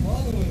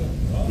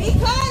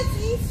 Because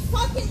he's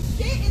fucking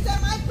shit is at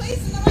my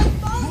place and then my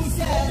phone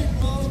said.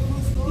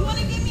 You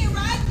wanna give me a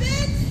ride,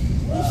 bitch?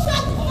 You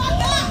shut the fuck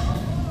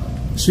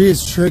up. She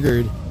is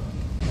triggered.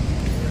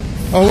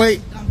 Oh wait.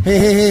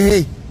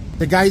 Hey.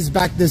 The guy's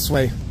back this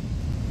way.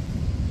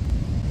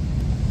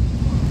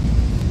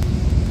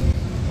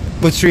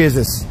 What street is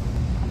this?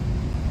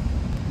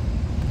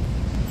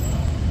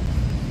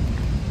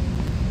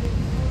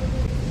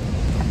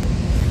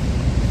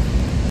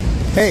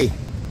 Hey,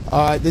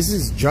 this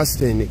is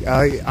Justin.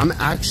 I'm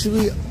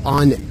actually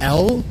on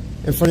L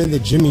in front of the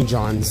Jimmy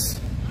John's.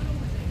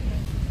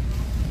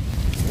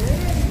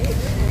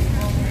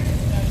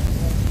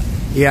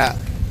 Yeah,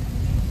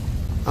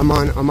 I'm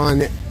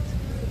on it.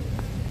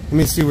 Let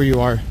me see where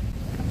you are.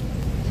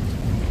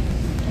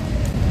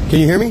 Can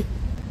you hear me?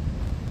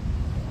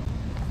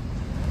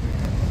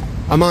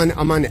 I'm on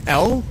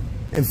L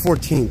and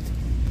 14th.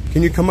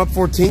 Can you come up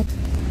 14th?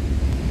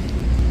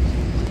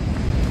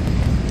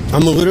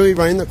 I'm literally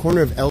right in the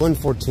corner of L and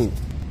 14th.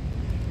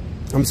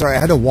 I'm sorry, I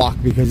had to walk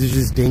because it's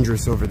just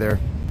dangerous over there.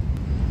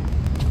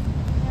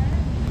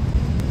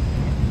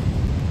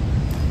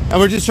 And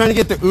we're just trying to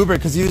get the Uber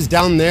because he was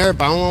down there,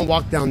 but I don't want to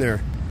walk down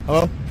there.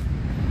 Hello?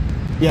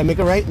 Yeah, make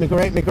a right, make a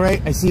right, make a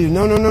right. I see you.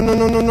 No.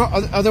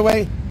 Other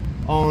way.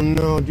 Oh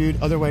no,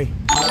 dude, other way.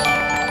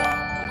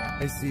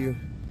 I see you.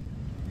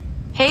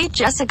 Hey,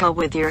 Jessica,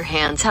 with your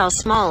hands, how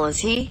small is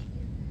he?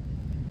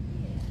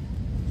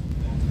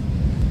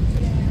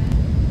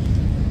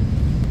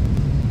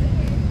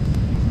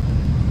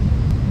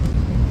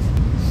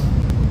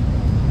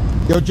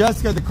 Yo,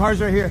 Jessica, the car's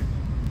right here.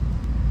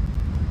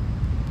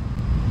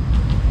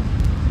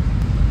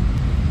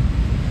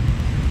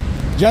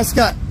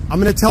 Jessica, I'm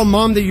gonna tell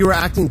Mom that you were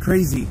acting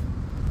crazy.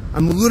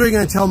 I'm literally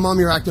gonna tell Mom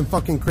you're acting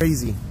fucking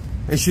crazy.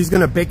 And she's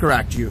gonna Baker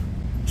Act you.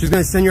 She's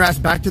gonna send your ass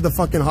back to the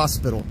fucking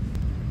hospital.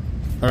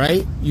 All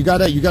right? You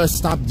gotta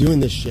stop doing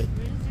this shit.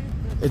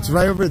 It's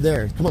right over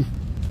there. Come on.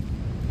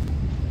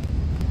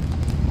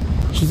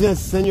 She's gonna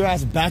send your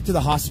ass back to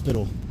the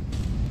hospital.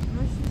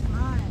 No, she's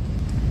not.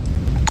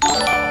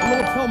 I'm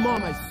gonna tell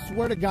Mom, I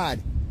swear to God.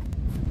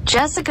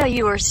 Jessica,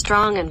 you are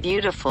strong and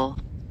beautiful.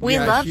 We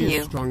love she is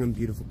you. Strong and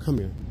beautiful. Come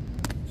here.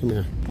 Come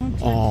here.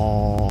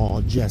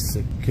 Oh,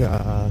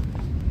 Jessica.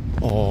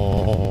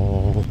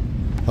 Oh.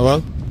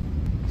 Hello?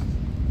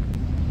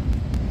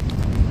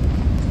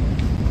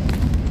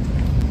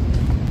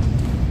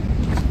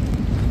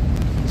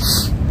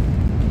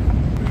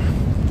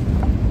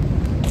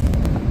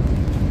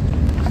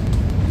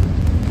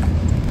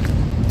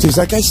 Dude, is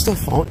that guy still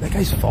following? That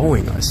guy's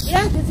following us.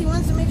 Yeah, because he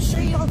wants to make sure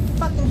you don't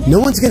fucking hit No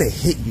him. one's gonna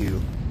hit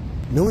you.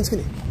 No one's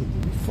gonna hit you.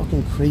 You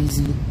fucking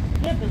crazy.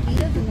 Yeah, but he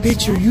doesn't know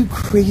Bitch, that. are you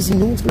crazy?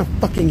 No one's gonna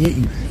fucking hit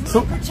you.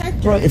 So, protect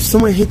bro, her. if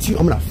someone hits you,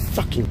 I'm gonna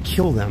fucking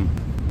kill them.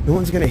 No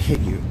one's gonna hit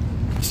you.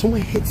 If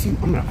someone hits you,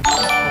 I'm gonna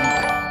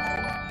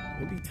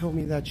fucking... Don't be telling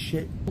me that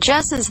shit.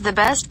 Jess is the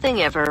best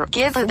thing ever.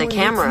 Give her the Someone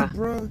camera. hits you,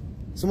 bro.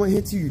 Someone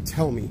hits you, you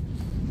tell me.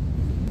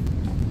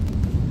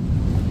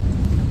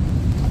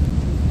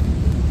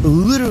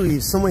 Literally,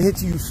 if someone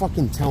hits you, you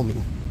fucking tell me.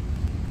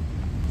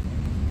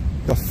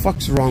 The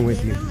fuck's wrong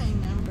with you? Give him my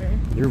number.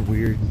 You're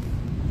weird.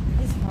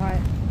 He's hot.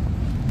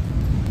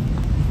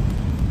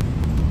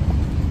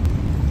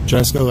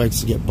 Jessica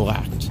likes to get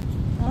blacked.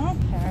 I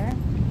don't care.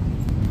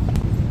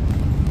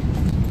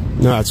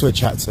 No, that's what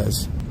chat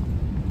says.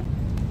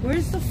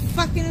 Where's the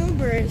fucking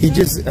Uber? He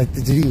just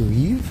did he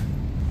leave?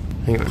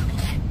 Hang on.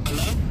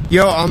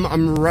 Yo,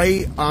 I'm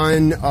right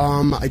on.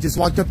 I just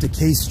walked up to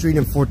K Street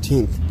and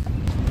 14th.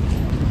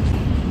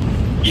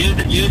 You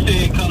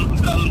say come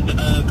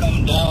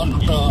down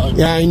from.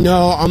 Yeah, I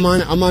know. I'm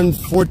on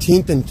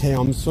 14th and K.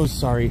 I'm so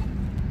sorry.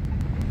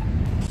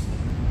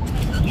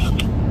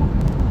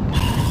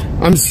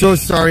 I'm so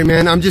sorry,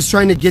 man. I'm just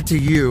trying to get to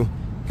you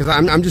because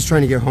I'm just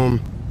trying to get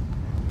home.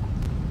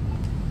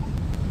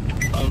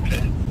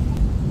 Okay.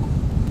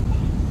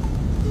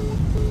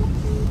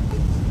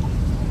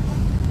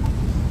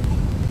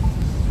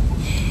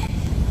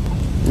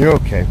 You're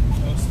okay.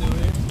 Oh, still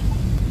here?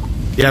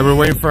 Yeah, we're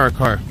waiting for our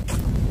car.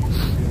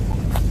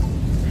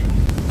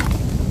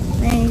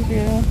 Thank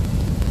you.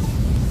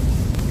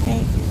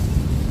 Thank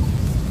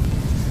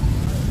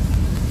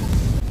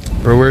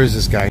you. Bro, where is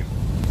this guy?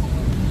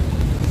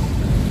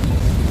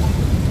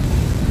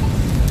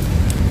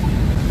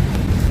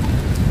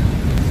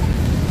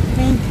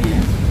 Thank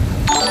you.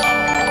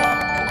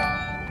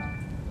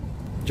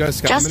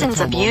 Jessica, Justin's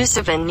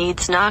abusive and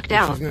needs knocked She's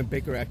out. gonna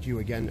Baker act you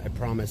again. I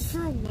promise. For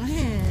what?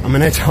 I'm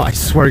gonna tell. I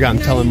swear to God, I'm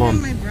You're telling not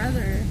even Mom. my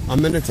brother.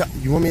 I'm gonna tell.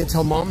 You want me to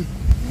tell Mom?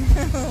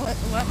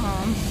 What,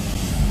 Mom?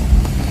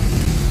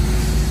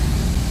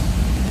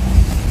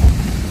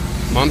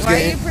 Mom's Why are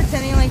gonna. you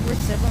pretending like we're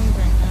siblings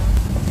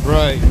right now?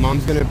 Right,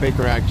 Mom's gonna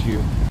Baker act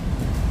you.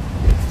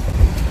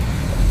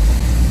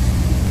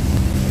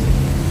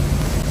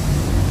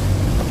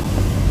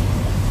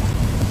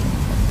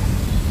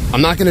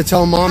 I'm not gonna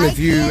tell Mom if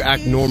you can't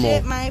act do normal.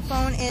 shit. My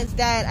phone is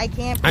dead. I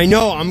can't. I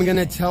know. I'm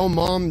gonna tell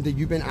Mom that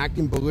you've been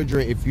acting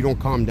belligerent if you don't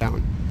calm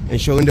down, and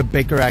she'll end up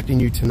Baker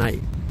acting you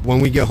tonight when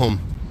we get home.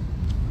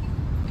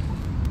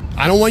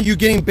 I don't want you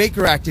getting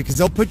Baker acted because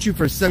they'll put you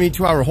for a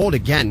 72-hour hold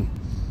again.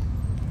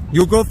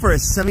 You'll go for a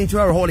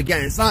 72-hour hold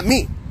again. It's not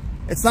me.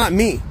 It's not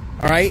me.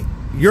 All right?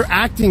 You're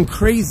acting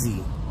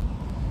crazy.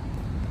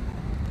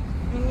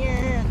 I mean,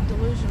 you're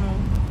delusional.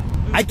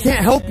 I can't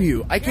help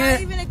you. I You're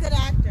can't. not even a good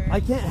actor. I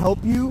can't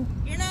help you.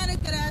 You're not a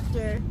good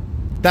actor.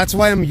 That's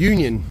why I'm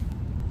union.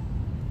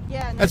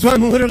 Yeah. No, That's why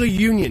I'm literally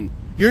union.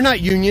 You're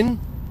not union.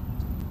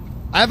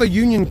 I have a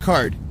union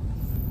card.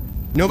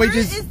 Nobody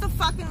Where just. is the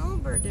fucking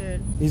Uber,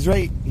 dude? He's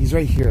right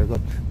here. Look.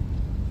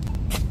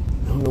 I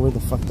don't know where the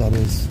fuck that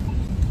is.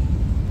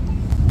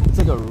 It's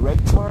like a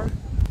red car.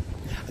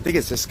 I think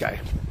it's this guy.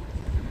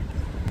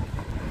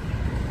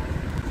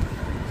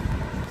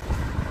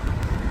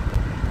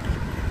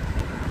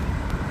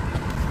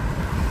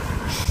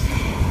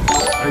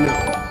 I know.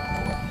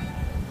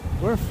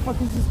 Where the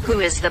fuck is this guy? Who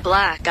is the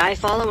black guy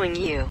following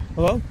you?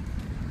 Hello?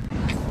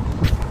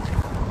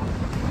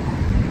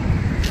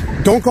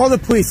 Don't call the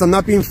police. I'm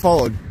not being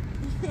followed.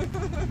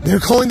 They're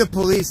calling the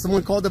police.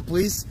 Someone called the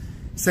police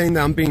saying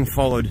that I'm being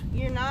followed.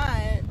 You're not.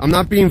 I'm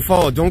not being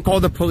followed. Don't call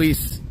the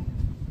police.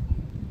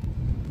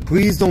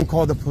 Please don't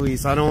call the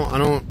police. I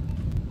don't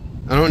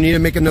need to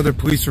make another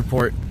police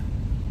report.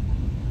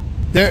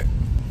 I'm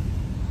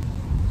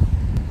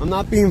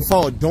not being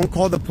followed. Don't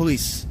call the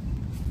police.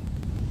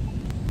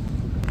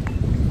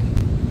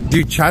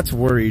 Dude, chat's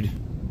worried.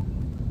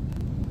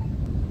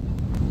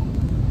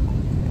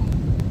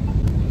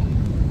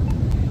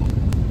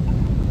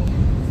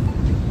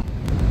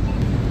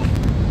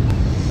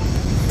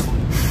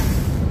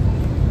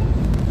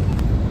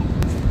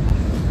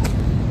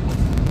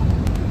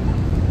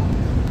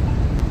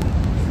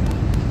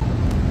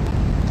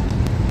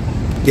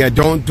 Yeah,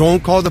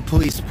 don't call the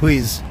police,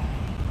 please.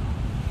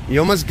 You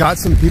almost got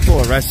some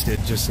people arrested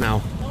just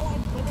now. No, I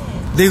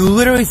didn't. They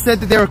literally said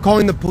that they were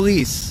calling the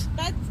police.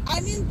 I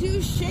didn't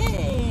do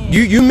shit.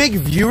 You make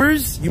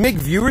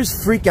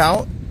viewers freak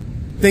out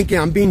thinking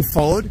I'm being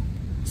followed,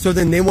 so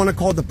then they want to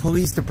call the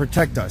police to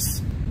protect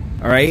us.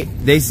 All right?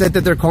 They said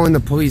that they're calling the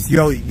police.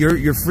 Yo,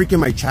 you're freaking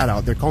my chat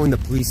out. They're calling the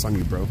police on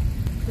you, bro.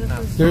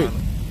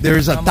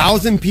 There's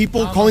 1,000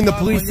 people calling the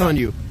police on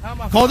you.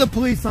 Call the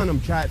police on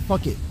them, chat.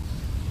 Fuck it.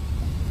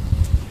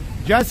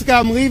 Jessica,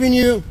 I'm leaving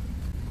you.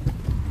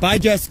 Bye,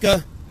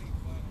 Jessica.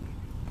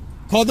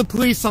 Call the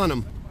police on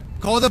them.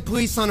 Call the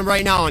police on them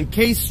right now on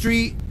K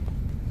Street.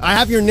 I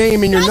have your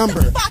name and your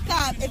number. Shut the fuck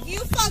up. If you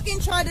fucking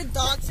try to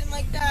dox him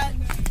like that.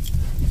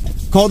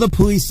 Call the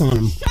police on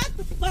him. Shut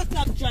the fuck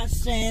up,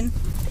 Justin.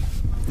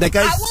 That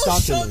guy's I will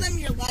show me. them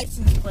your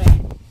license plate.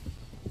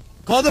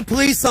 Call the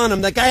police on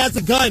him. That guy has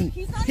a gun.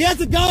 He has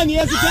a gun. He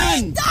has a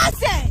gun. He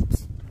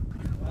doesn't.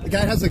 The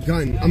guy has a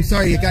gun. I'm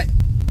sorry. The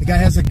guy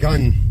has a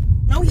gun.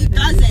 No, he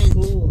doesn't.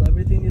 Cool.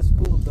 Everything is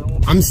cool.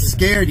 Don't. I'm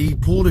scared. He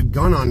pulled a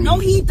gun on me. No,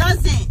 he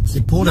doesn't.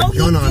 He pulled a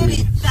gun on me.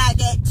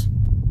 Faggot.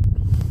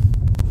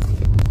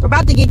 We're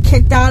about to get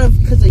kicked out of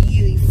because of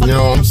you.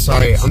 No, I'm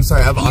sorry. I'm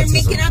sorry. I have autism. You're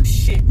making up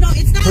shit. No,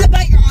 it's not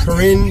about your autism.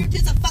 Corinne, you're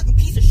just a fucking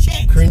piece of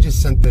shit. Corinne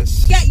just sent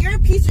this. Yeah, you're a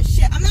piece of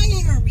shit. I'm not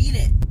even gonna read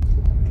it.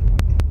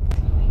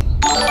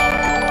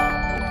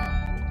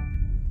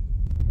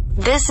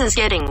 This is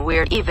getting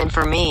weird even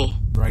for me.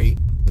 Right?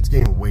 It's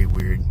getting way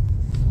weird.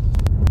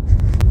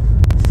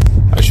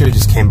 I should have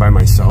just came by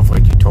myself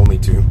like you told me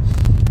to.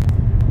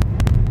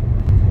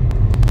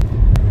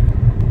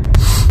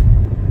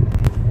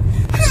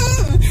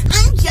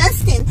 I'm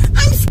Justin.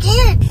 I'm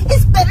scared.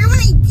 It's better when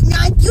I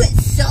not do it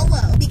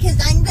solo because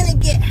I'm gonna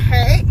get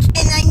hurt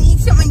and I need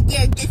someone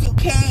there just in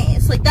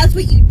case. Like, that's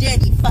what you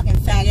did, you fucking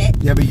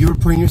faggot. Yeah, but you were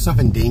putting yourself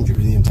in danger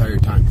the entire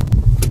time.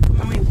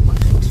 No, I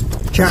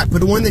wasn't. Chat, put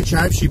the one in the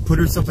chat. She put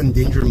herself in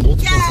danger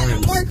multiple times.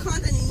 Yeah, more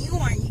content than you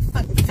are, you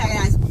fucking faggot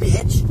ass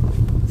bitch.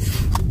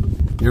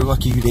 You're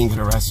lucky you didn't get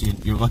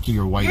arrested. You're lucky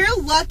you're white.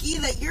 You're lucky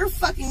that you're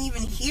fucking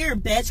even here,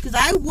 bitch, because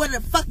I would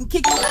have fucking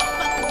kicked you like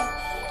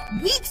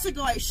fucking weeks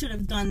ago. I should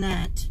have done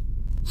that.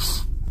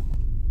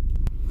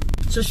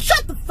 So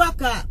shut the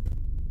fuck up,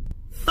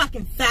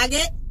 fucking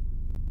faggot.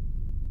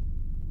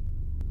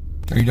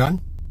 Are you done?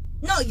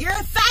 No, you're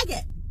a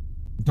faggot.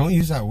 Don't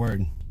use that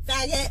word.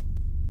 Faggot.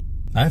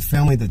 I have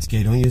family that's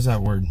gay. Don't use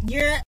that word.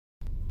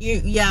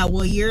 Yeah,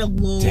 well, you're a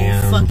little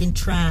Damn. fucking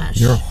trash.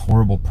 You're a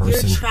horrible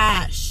person. You're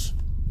trash.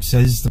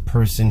 Says the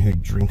person who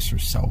drinks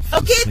herself.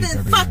 Okay,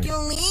 then fucking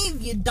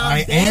leave, you dumb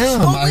I bitch.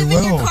 am. Go I live will.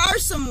 in your car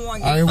some more,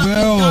 you I fucking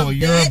will. dumb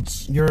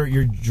bitch.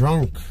 You're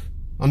drunk.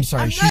 I'm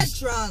sorry. I'm not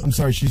drunk. I'm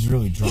sorry. She's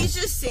really drunk. He's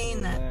just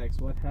saying that.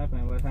 What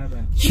happened? What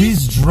happened?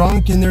 She's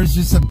drunk, and there's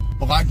just a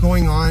lot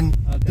going on.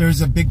 Okay.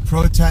 There's a big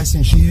protest,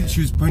 and she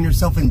was putting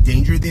herself in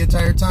danger the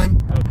entire time.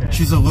 Okay.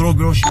 She's a little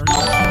girl. She already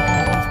got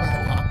by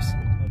the cops.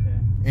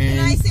 Okay.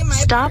 And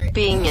stop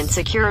being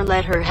insecure.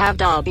 Let her have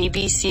the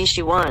BBC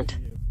she want.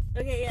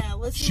 Okay, yeah,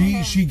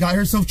 listen. She got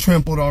herself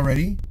trampled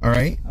already. All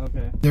right.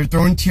 Okay. They're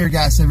throwing tear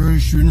gas everywhere,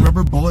 shooting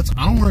rubber bullets.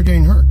 I don't want her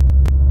getting hurt.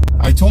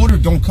 I told her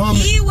don't come.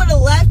 He would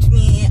have left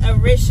me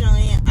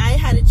originally. I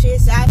had to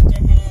chase after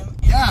him.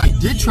 Yeah, I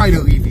did try to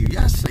leave you.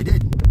 Yes, I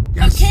did.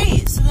 Yes.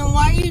 Okay, so then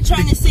why are you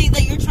trying to say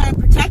that you're trying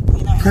to protect me?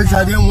 Because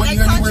I didn't want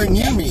you anywhere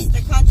near me.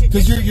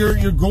 Because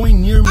you're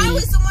going near me. I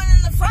was the one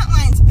in the front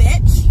lines,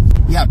 bitch.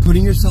 Yeah,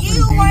 putting yourself in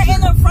danger. You were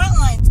in the front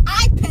lines.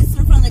 I pissed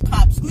in front of the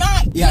cops,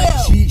 not you.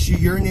 Yeah, she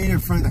urinated in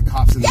front of the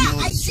cops in the middle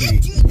of the street. Yeah, I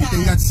did do that. You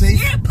think that's safe?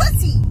 You're a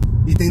pussy.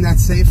 You think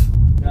that's safe?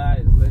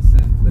 Guys,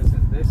 listen.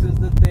 This is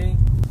the thing.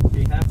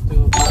 We have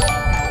to.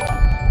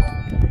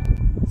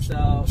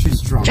 So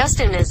she's drunk.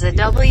 Justin is a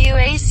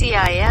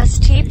WACISTPOS.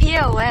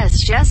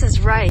 Jess is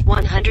right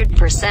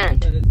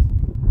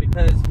 100%.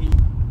 Because he,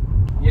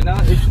 you know,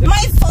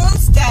 my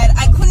phone's dead.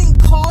 I couldn't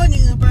call an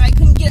Uber. I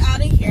couldn't get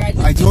out of here.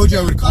 I told you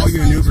I would call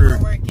you an Uber.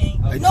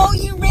 No,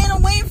 you ran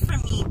away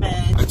from me,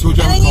 bitch. I told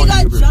you I would call you an Uber. And then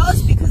you got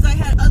jealous because I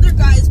had other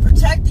guys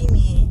protecting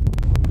me.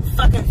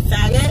 Fucking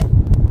faggot.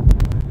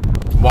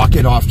 Walk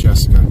it off,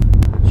 Jessica.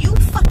 You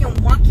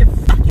fucking walk your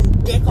fucking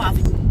dick off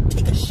and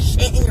take a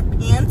shit in your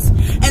pants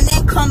and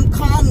then come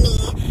call me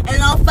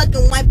and I'll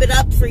fucking wipe it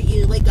up for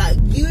you like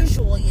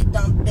usual, you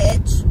dumb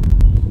bitch.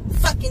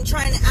 Fucking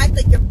trying to act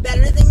like you're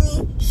better than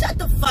me? Shut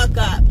the fuck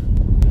up.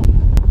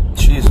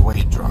 She is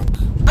way drunk.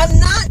 I'm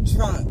not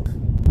drunk.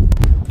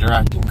 You're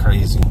acting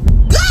crazy.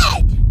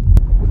 Good!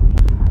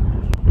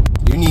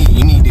 You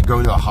need to go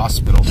to the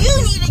hospital.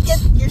 You need to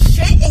get your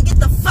shit and get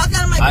the fuck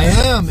out of my I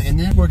am, and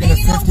then we're gonna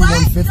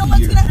 5150 you know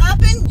what's gonna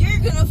happen? You're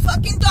gonna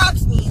fucking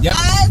dox me. Yep.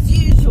 As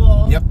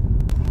usual. Yep.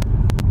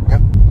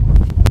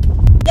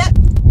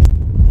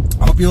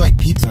 I hope you like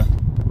pizza.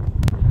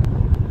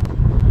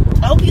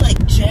 I hope you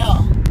like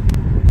jail.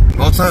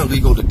 Well, it's not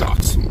illegal to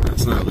dox someone.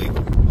 It's not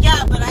illegal.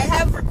 Yeah, but I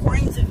have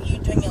recordings of you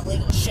doing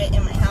illegal shit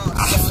in my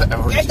house. So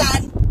you're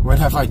done. What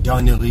have I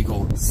done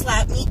illegal?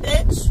 Slap me,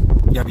 bitch.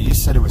 Yeah, but you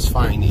said it was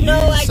fine.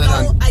 No, I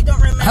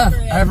don't remember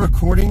it. I have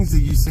recordings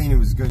of you saying it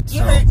was good.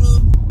 You hurt me.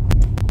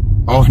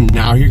 Oh,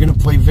 now you're gonna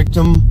play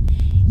victim?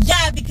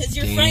 Yeah, because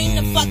you're trying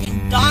to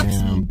fucking dox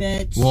me,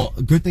 bitch. Well,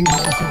 good thing I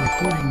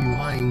was recording you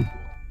lying.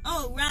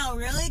 Oh, wow,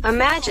 really?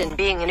 Imagine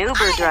being an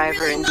Uber driver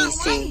really in not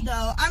DC. lying,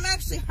 though. I'm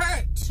actually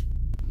hurt.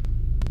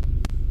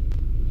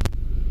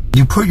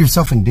 You put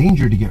yourself in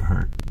danger to get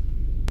hurt.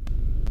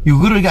 You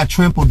literally got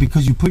trampled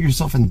because you put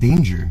yourself in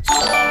danger.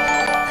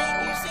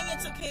 You're saying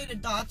it's okay to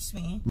dox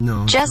me?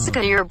 No.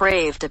 Jessica, you're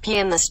brave to pee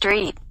in the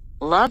street.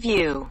 Love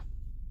you.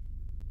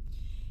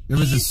 It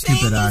was a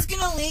stupid act. He's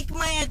gonna leak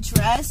my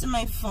address and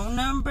my phone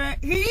number.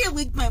 Here, you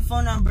leaked my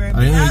phone number. I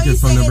didn't leak your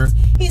phone number.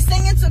 He's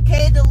saying it's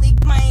okay to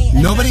leak my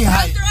address. Nobody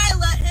has. After I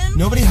let him.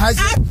 Nobody has.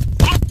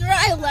 After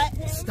I let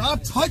him.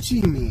 Stop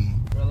touching me.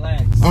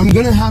 Relax. I'm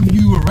gonna have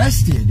you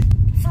arrested.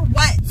 For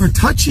what? For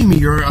touching me.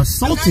 You're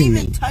assaulting I'm not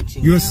me. even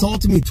touching You you.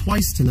 assaulted me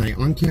twice tonight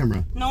on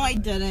camera. No, I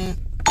didn't.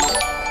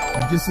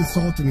 You just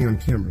assaulted me on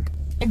camera.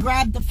 I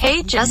grabbed the.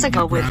 Hey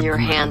Jessica, with your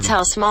hands,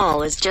 how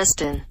small is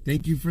Justin?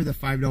 Thank you for the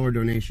 $5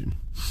 donation.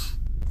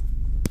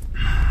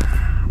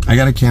 I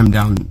gotta calm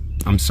down.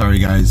 I'm sorry,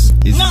 guys.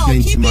 This is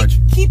getting too much.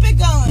 Keep it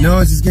going. No,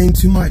 this is getting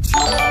too much. It's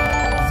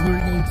literally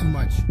getting too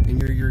much,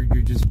 and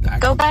you're just back.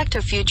 Go back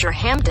to future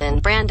Hampton,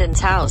 Brandon's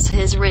house,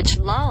 his rich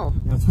lol.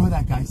 Yeah, let's go to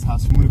that guy's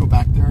house. I'm gonna go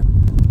back there.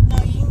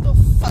 No, you can go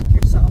fuck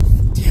yourself.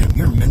 Damn,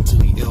 you're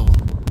mentally ill.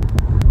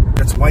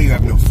 That's why you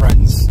have no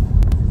friends.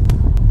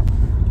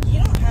 You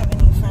don't have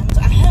any friends.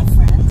 I have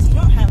friends. You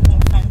don't have any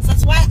friends.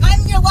 That's why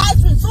I'm your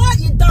last resort,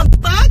 you dumb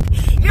fuck.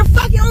 Your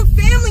fucking own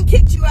family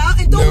kicked you out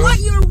and don't want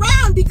you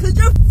around because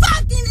you're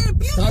fucking an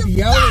abusive. Stop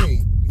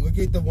yelling. Look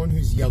at the one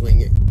who's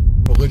yelling it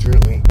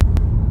belligerently.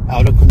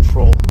 Out of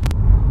control.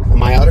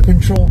 Am I out of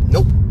control?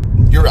 Nope.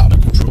 You're out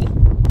of control.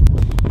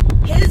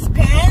 His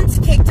parents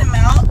kicked him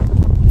out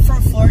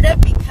from Florida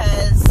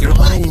because... You're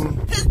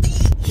lying.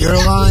 You're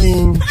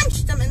lying.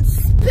 Punched him and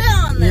spit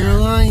on them. You're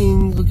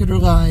lying. Look at her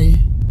lie.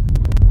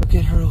 Look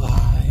at her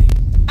lie.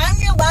 I'm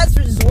your last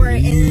resort,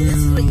 and this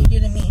is what you do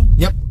to me.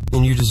 Yep,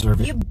 and you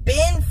deserve it. You've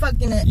been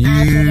fucking it.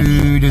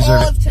 You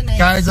deserve it. Tonight.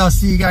 Guys, I'll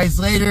see you guys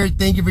later.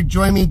 Thank you for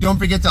joining me. Don't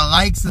forget to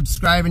like,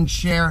 subscribe, and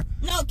share.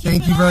 No,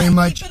 Thank you very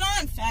much. Keep it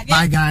on, faggot.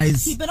 Bye,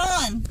 guys. Keep it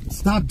on.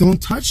 Stop!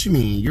 Don't touch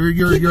me. You're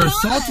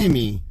assaulting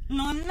me.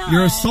 No, I'm not.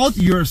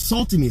 You're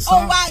assaulting me.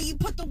 Stop. Oh wow, you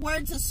put the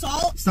words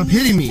assault. Stop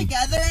hitting me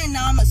together, and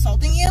now I'm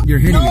assaulting you. You're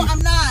hitting me. No, I'm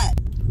not.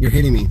 You're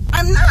hitting me.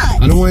 I'm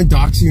not. I don't want to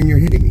dox you, and you're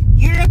hitting me.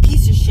 You're a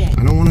piece of shit.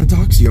 I don't want to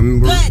dox you. I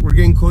mean, we're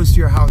getting close to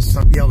your house.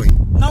 Stop yelling.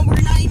 No,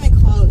 we're not even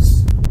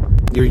close.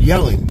 You're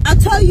yelling. I'll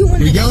tell you when.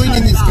 You're yelling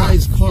in this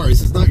guy's car.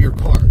 This is not your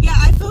car. Yeah,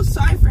 I feel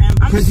sorry for him.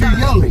 Because you're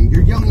yelling.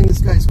 You're yelling in this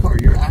guy's car.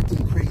 You're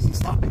acting crazy.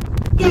 Stop it.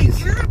 Please.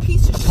 Yeah, you're a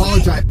piece of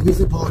Apologize. shit.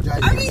 Please apologize.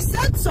 I already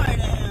said sorry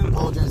to him.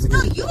 Apologize again.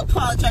 No, you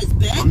apologize,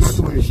 bitch. I'm not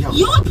the one who's yelling.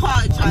 You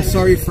apologize. I'm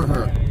sorry for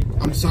her.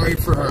 I'm sorry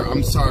for her.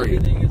 I'm sorry.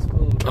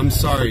 I'm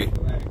sorry.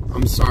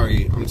 I'm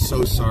sorry. I'm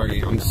so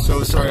sorry. I'm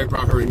so sorry I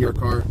brought her in your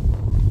car.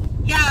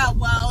 Yeah,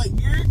 well,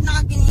 you're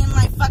not getting in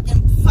my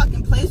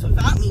fucking place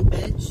without me,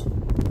 bitch.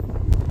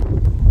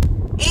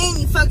 And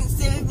you fucking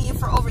stayed with me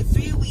for over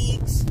 3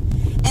 weeks,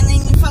 and then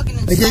you fucking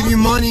insulted I gave you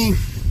money.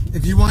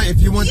 If you want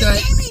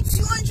that. You gave me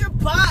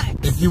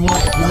 $200. If you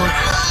want.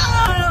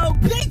 Oh,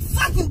 big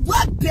fucking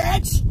what,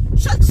 bitch?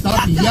 Shut the fuck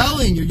Stop up.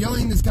 yelling. You're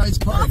yelling in this guy's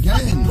car Don't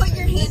fucking again. put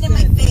your hand in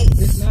my face.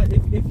 It's not,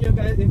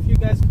 if you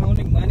guys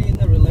counting money in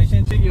the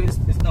relationship,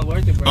 it's not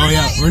worth it, bro. Oh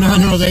yeah, we're not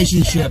in a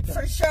relationship.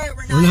 For sure,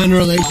 We're not in a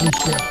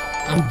relationship.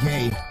 I'm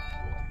gay.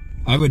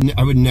 I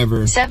would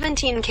never.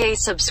 17K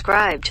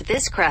subscribe to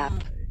this crap.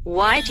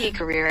 YT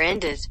career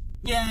ended.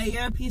 Yeah,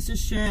 you're a piece of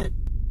shit.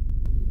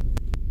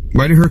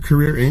 Why did her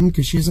career end?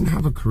 Because she doesn't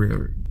have a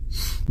career.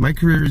 My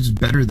career is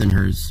better than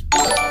hers. So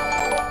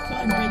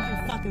I break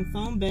your fucking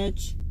phone,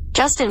 bitch.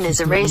 Justin is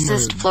a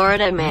racist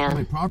Florida My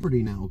man.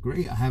 property now.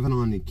 Great. I have it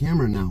on the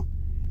camera now.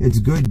 It's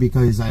good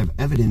because I have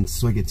evidence,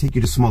 so I can take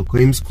you to small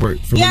claims court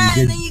for Yeah, what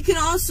you and did. then you can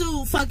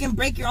also fucking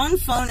break your own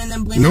phone and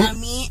then blame Nope. it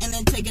on me and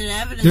then take it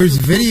as evidence. There's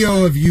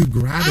video of you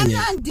grabbing I'm it.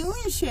 not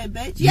doing shit,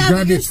 bitch. You Yeah,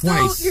 grabbed but it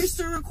twice. You're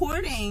still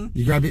recording.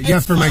 You grabbed it, yeah,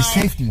 It's for my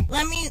fine. safety.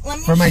 Let me.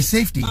 For my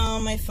safety. Oh,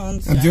 my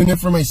phone's I'm dead. doing it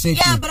for my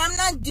safety. Yeah, but I'm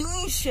not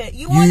doing shit.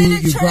 You wanted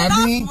to You turn grabbed it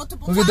off me?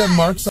 multiple Look times. at the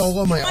marks all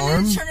on my You arm.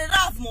 wanted to turn it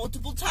off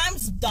multiple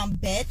times, dumb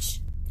bitch.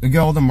 Look at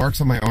all the marks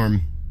on my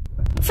arm.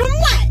 From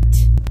what?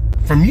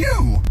 From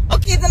you.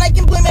 Okay, then I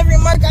can blame every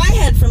mark I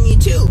had from you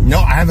too. No,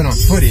 I have it on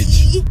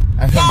footage.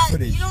 I have it on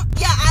footage.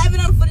 Yeah, I have it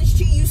on footage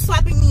too. You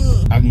slapping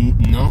me.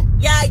 No.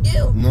 Yeah, I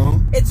do.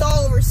 No. It's all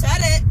over. Said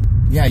it.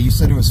 Yeah, you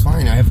said it was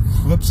fine. I have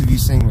clips of you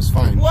saying it was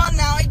fine. Well,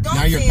 now I don't.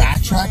 Now you're say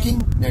it's fine.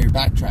 backtracking? Now you're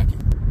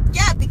backtracking.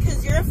 Yeah,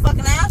 because you're a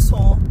fucking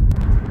asshole.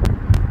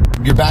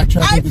 You're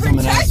backtracking I because I'm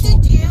an asshole.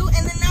 protected you,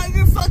 and then now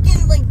you're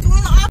fucking like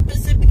doing the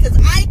opposite because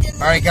I didn't.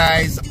 Alright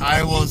guys,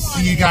 I will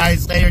see you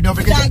guys later. Don't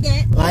forget to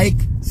Faggot. like,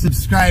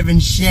 subscribe,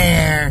 and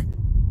share.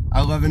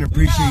 I love and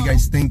appreciate you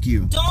guys. Thank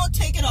you. Don't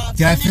take it off.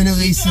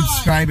 Definitely Keep it on.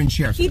 subscribe and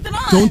share. Keep it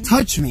on. Don't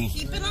touch me.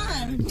 Keep it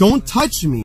on. Don't touch me.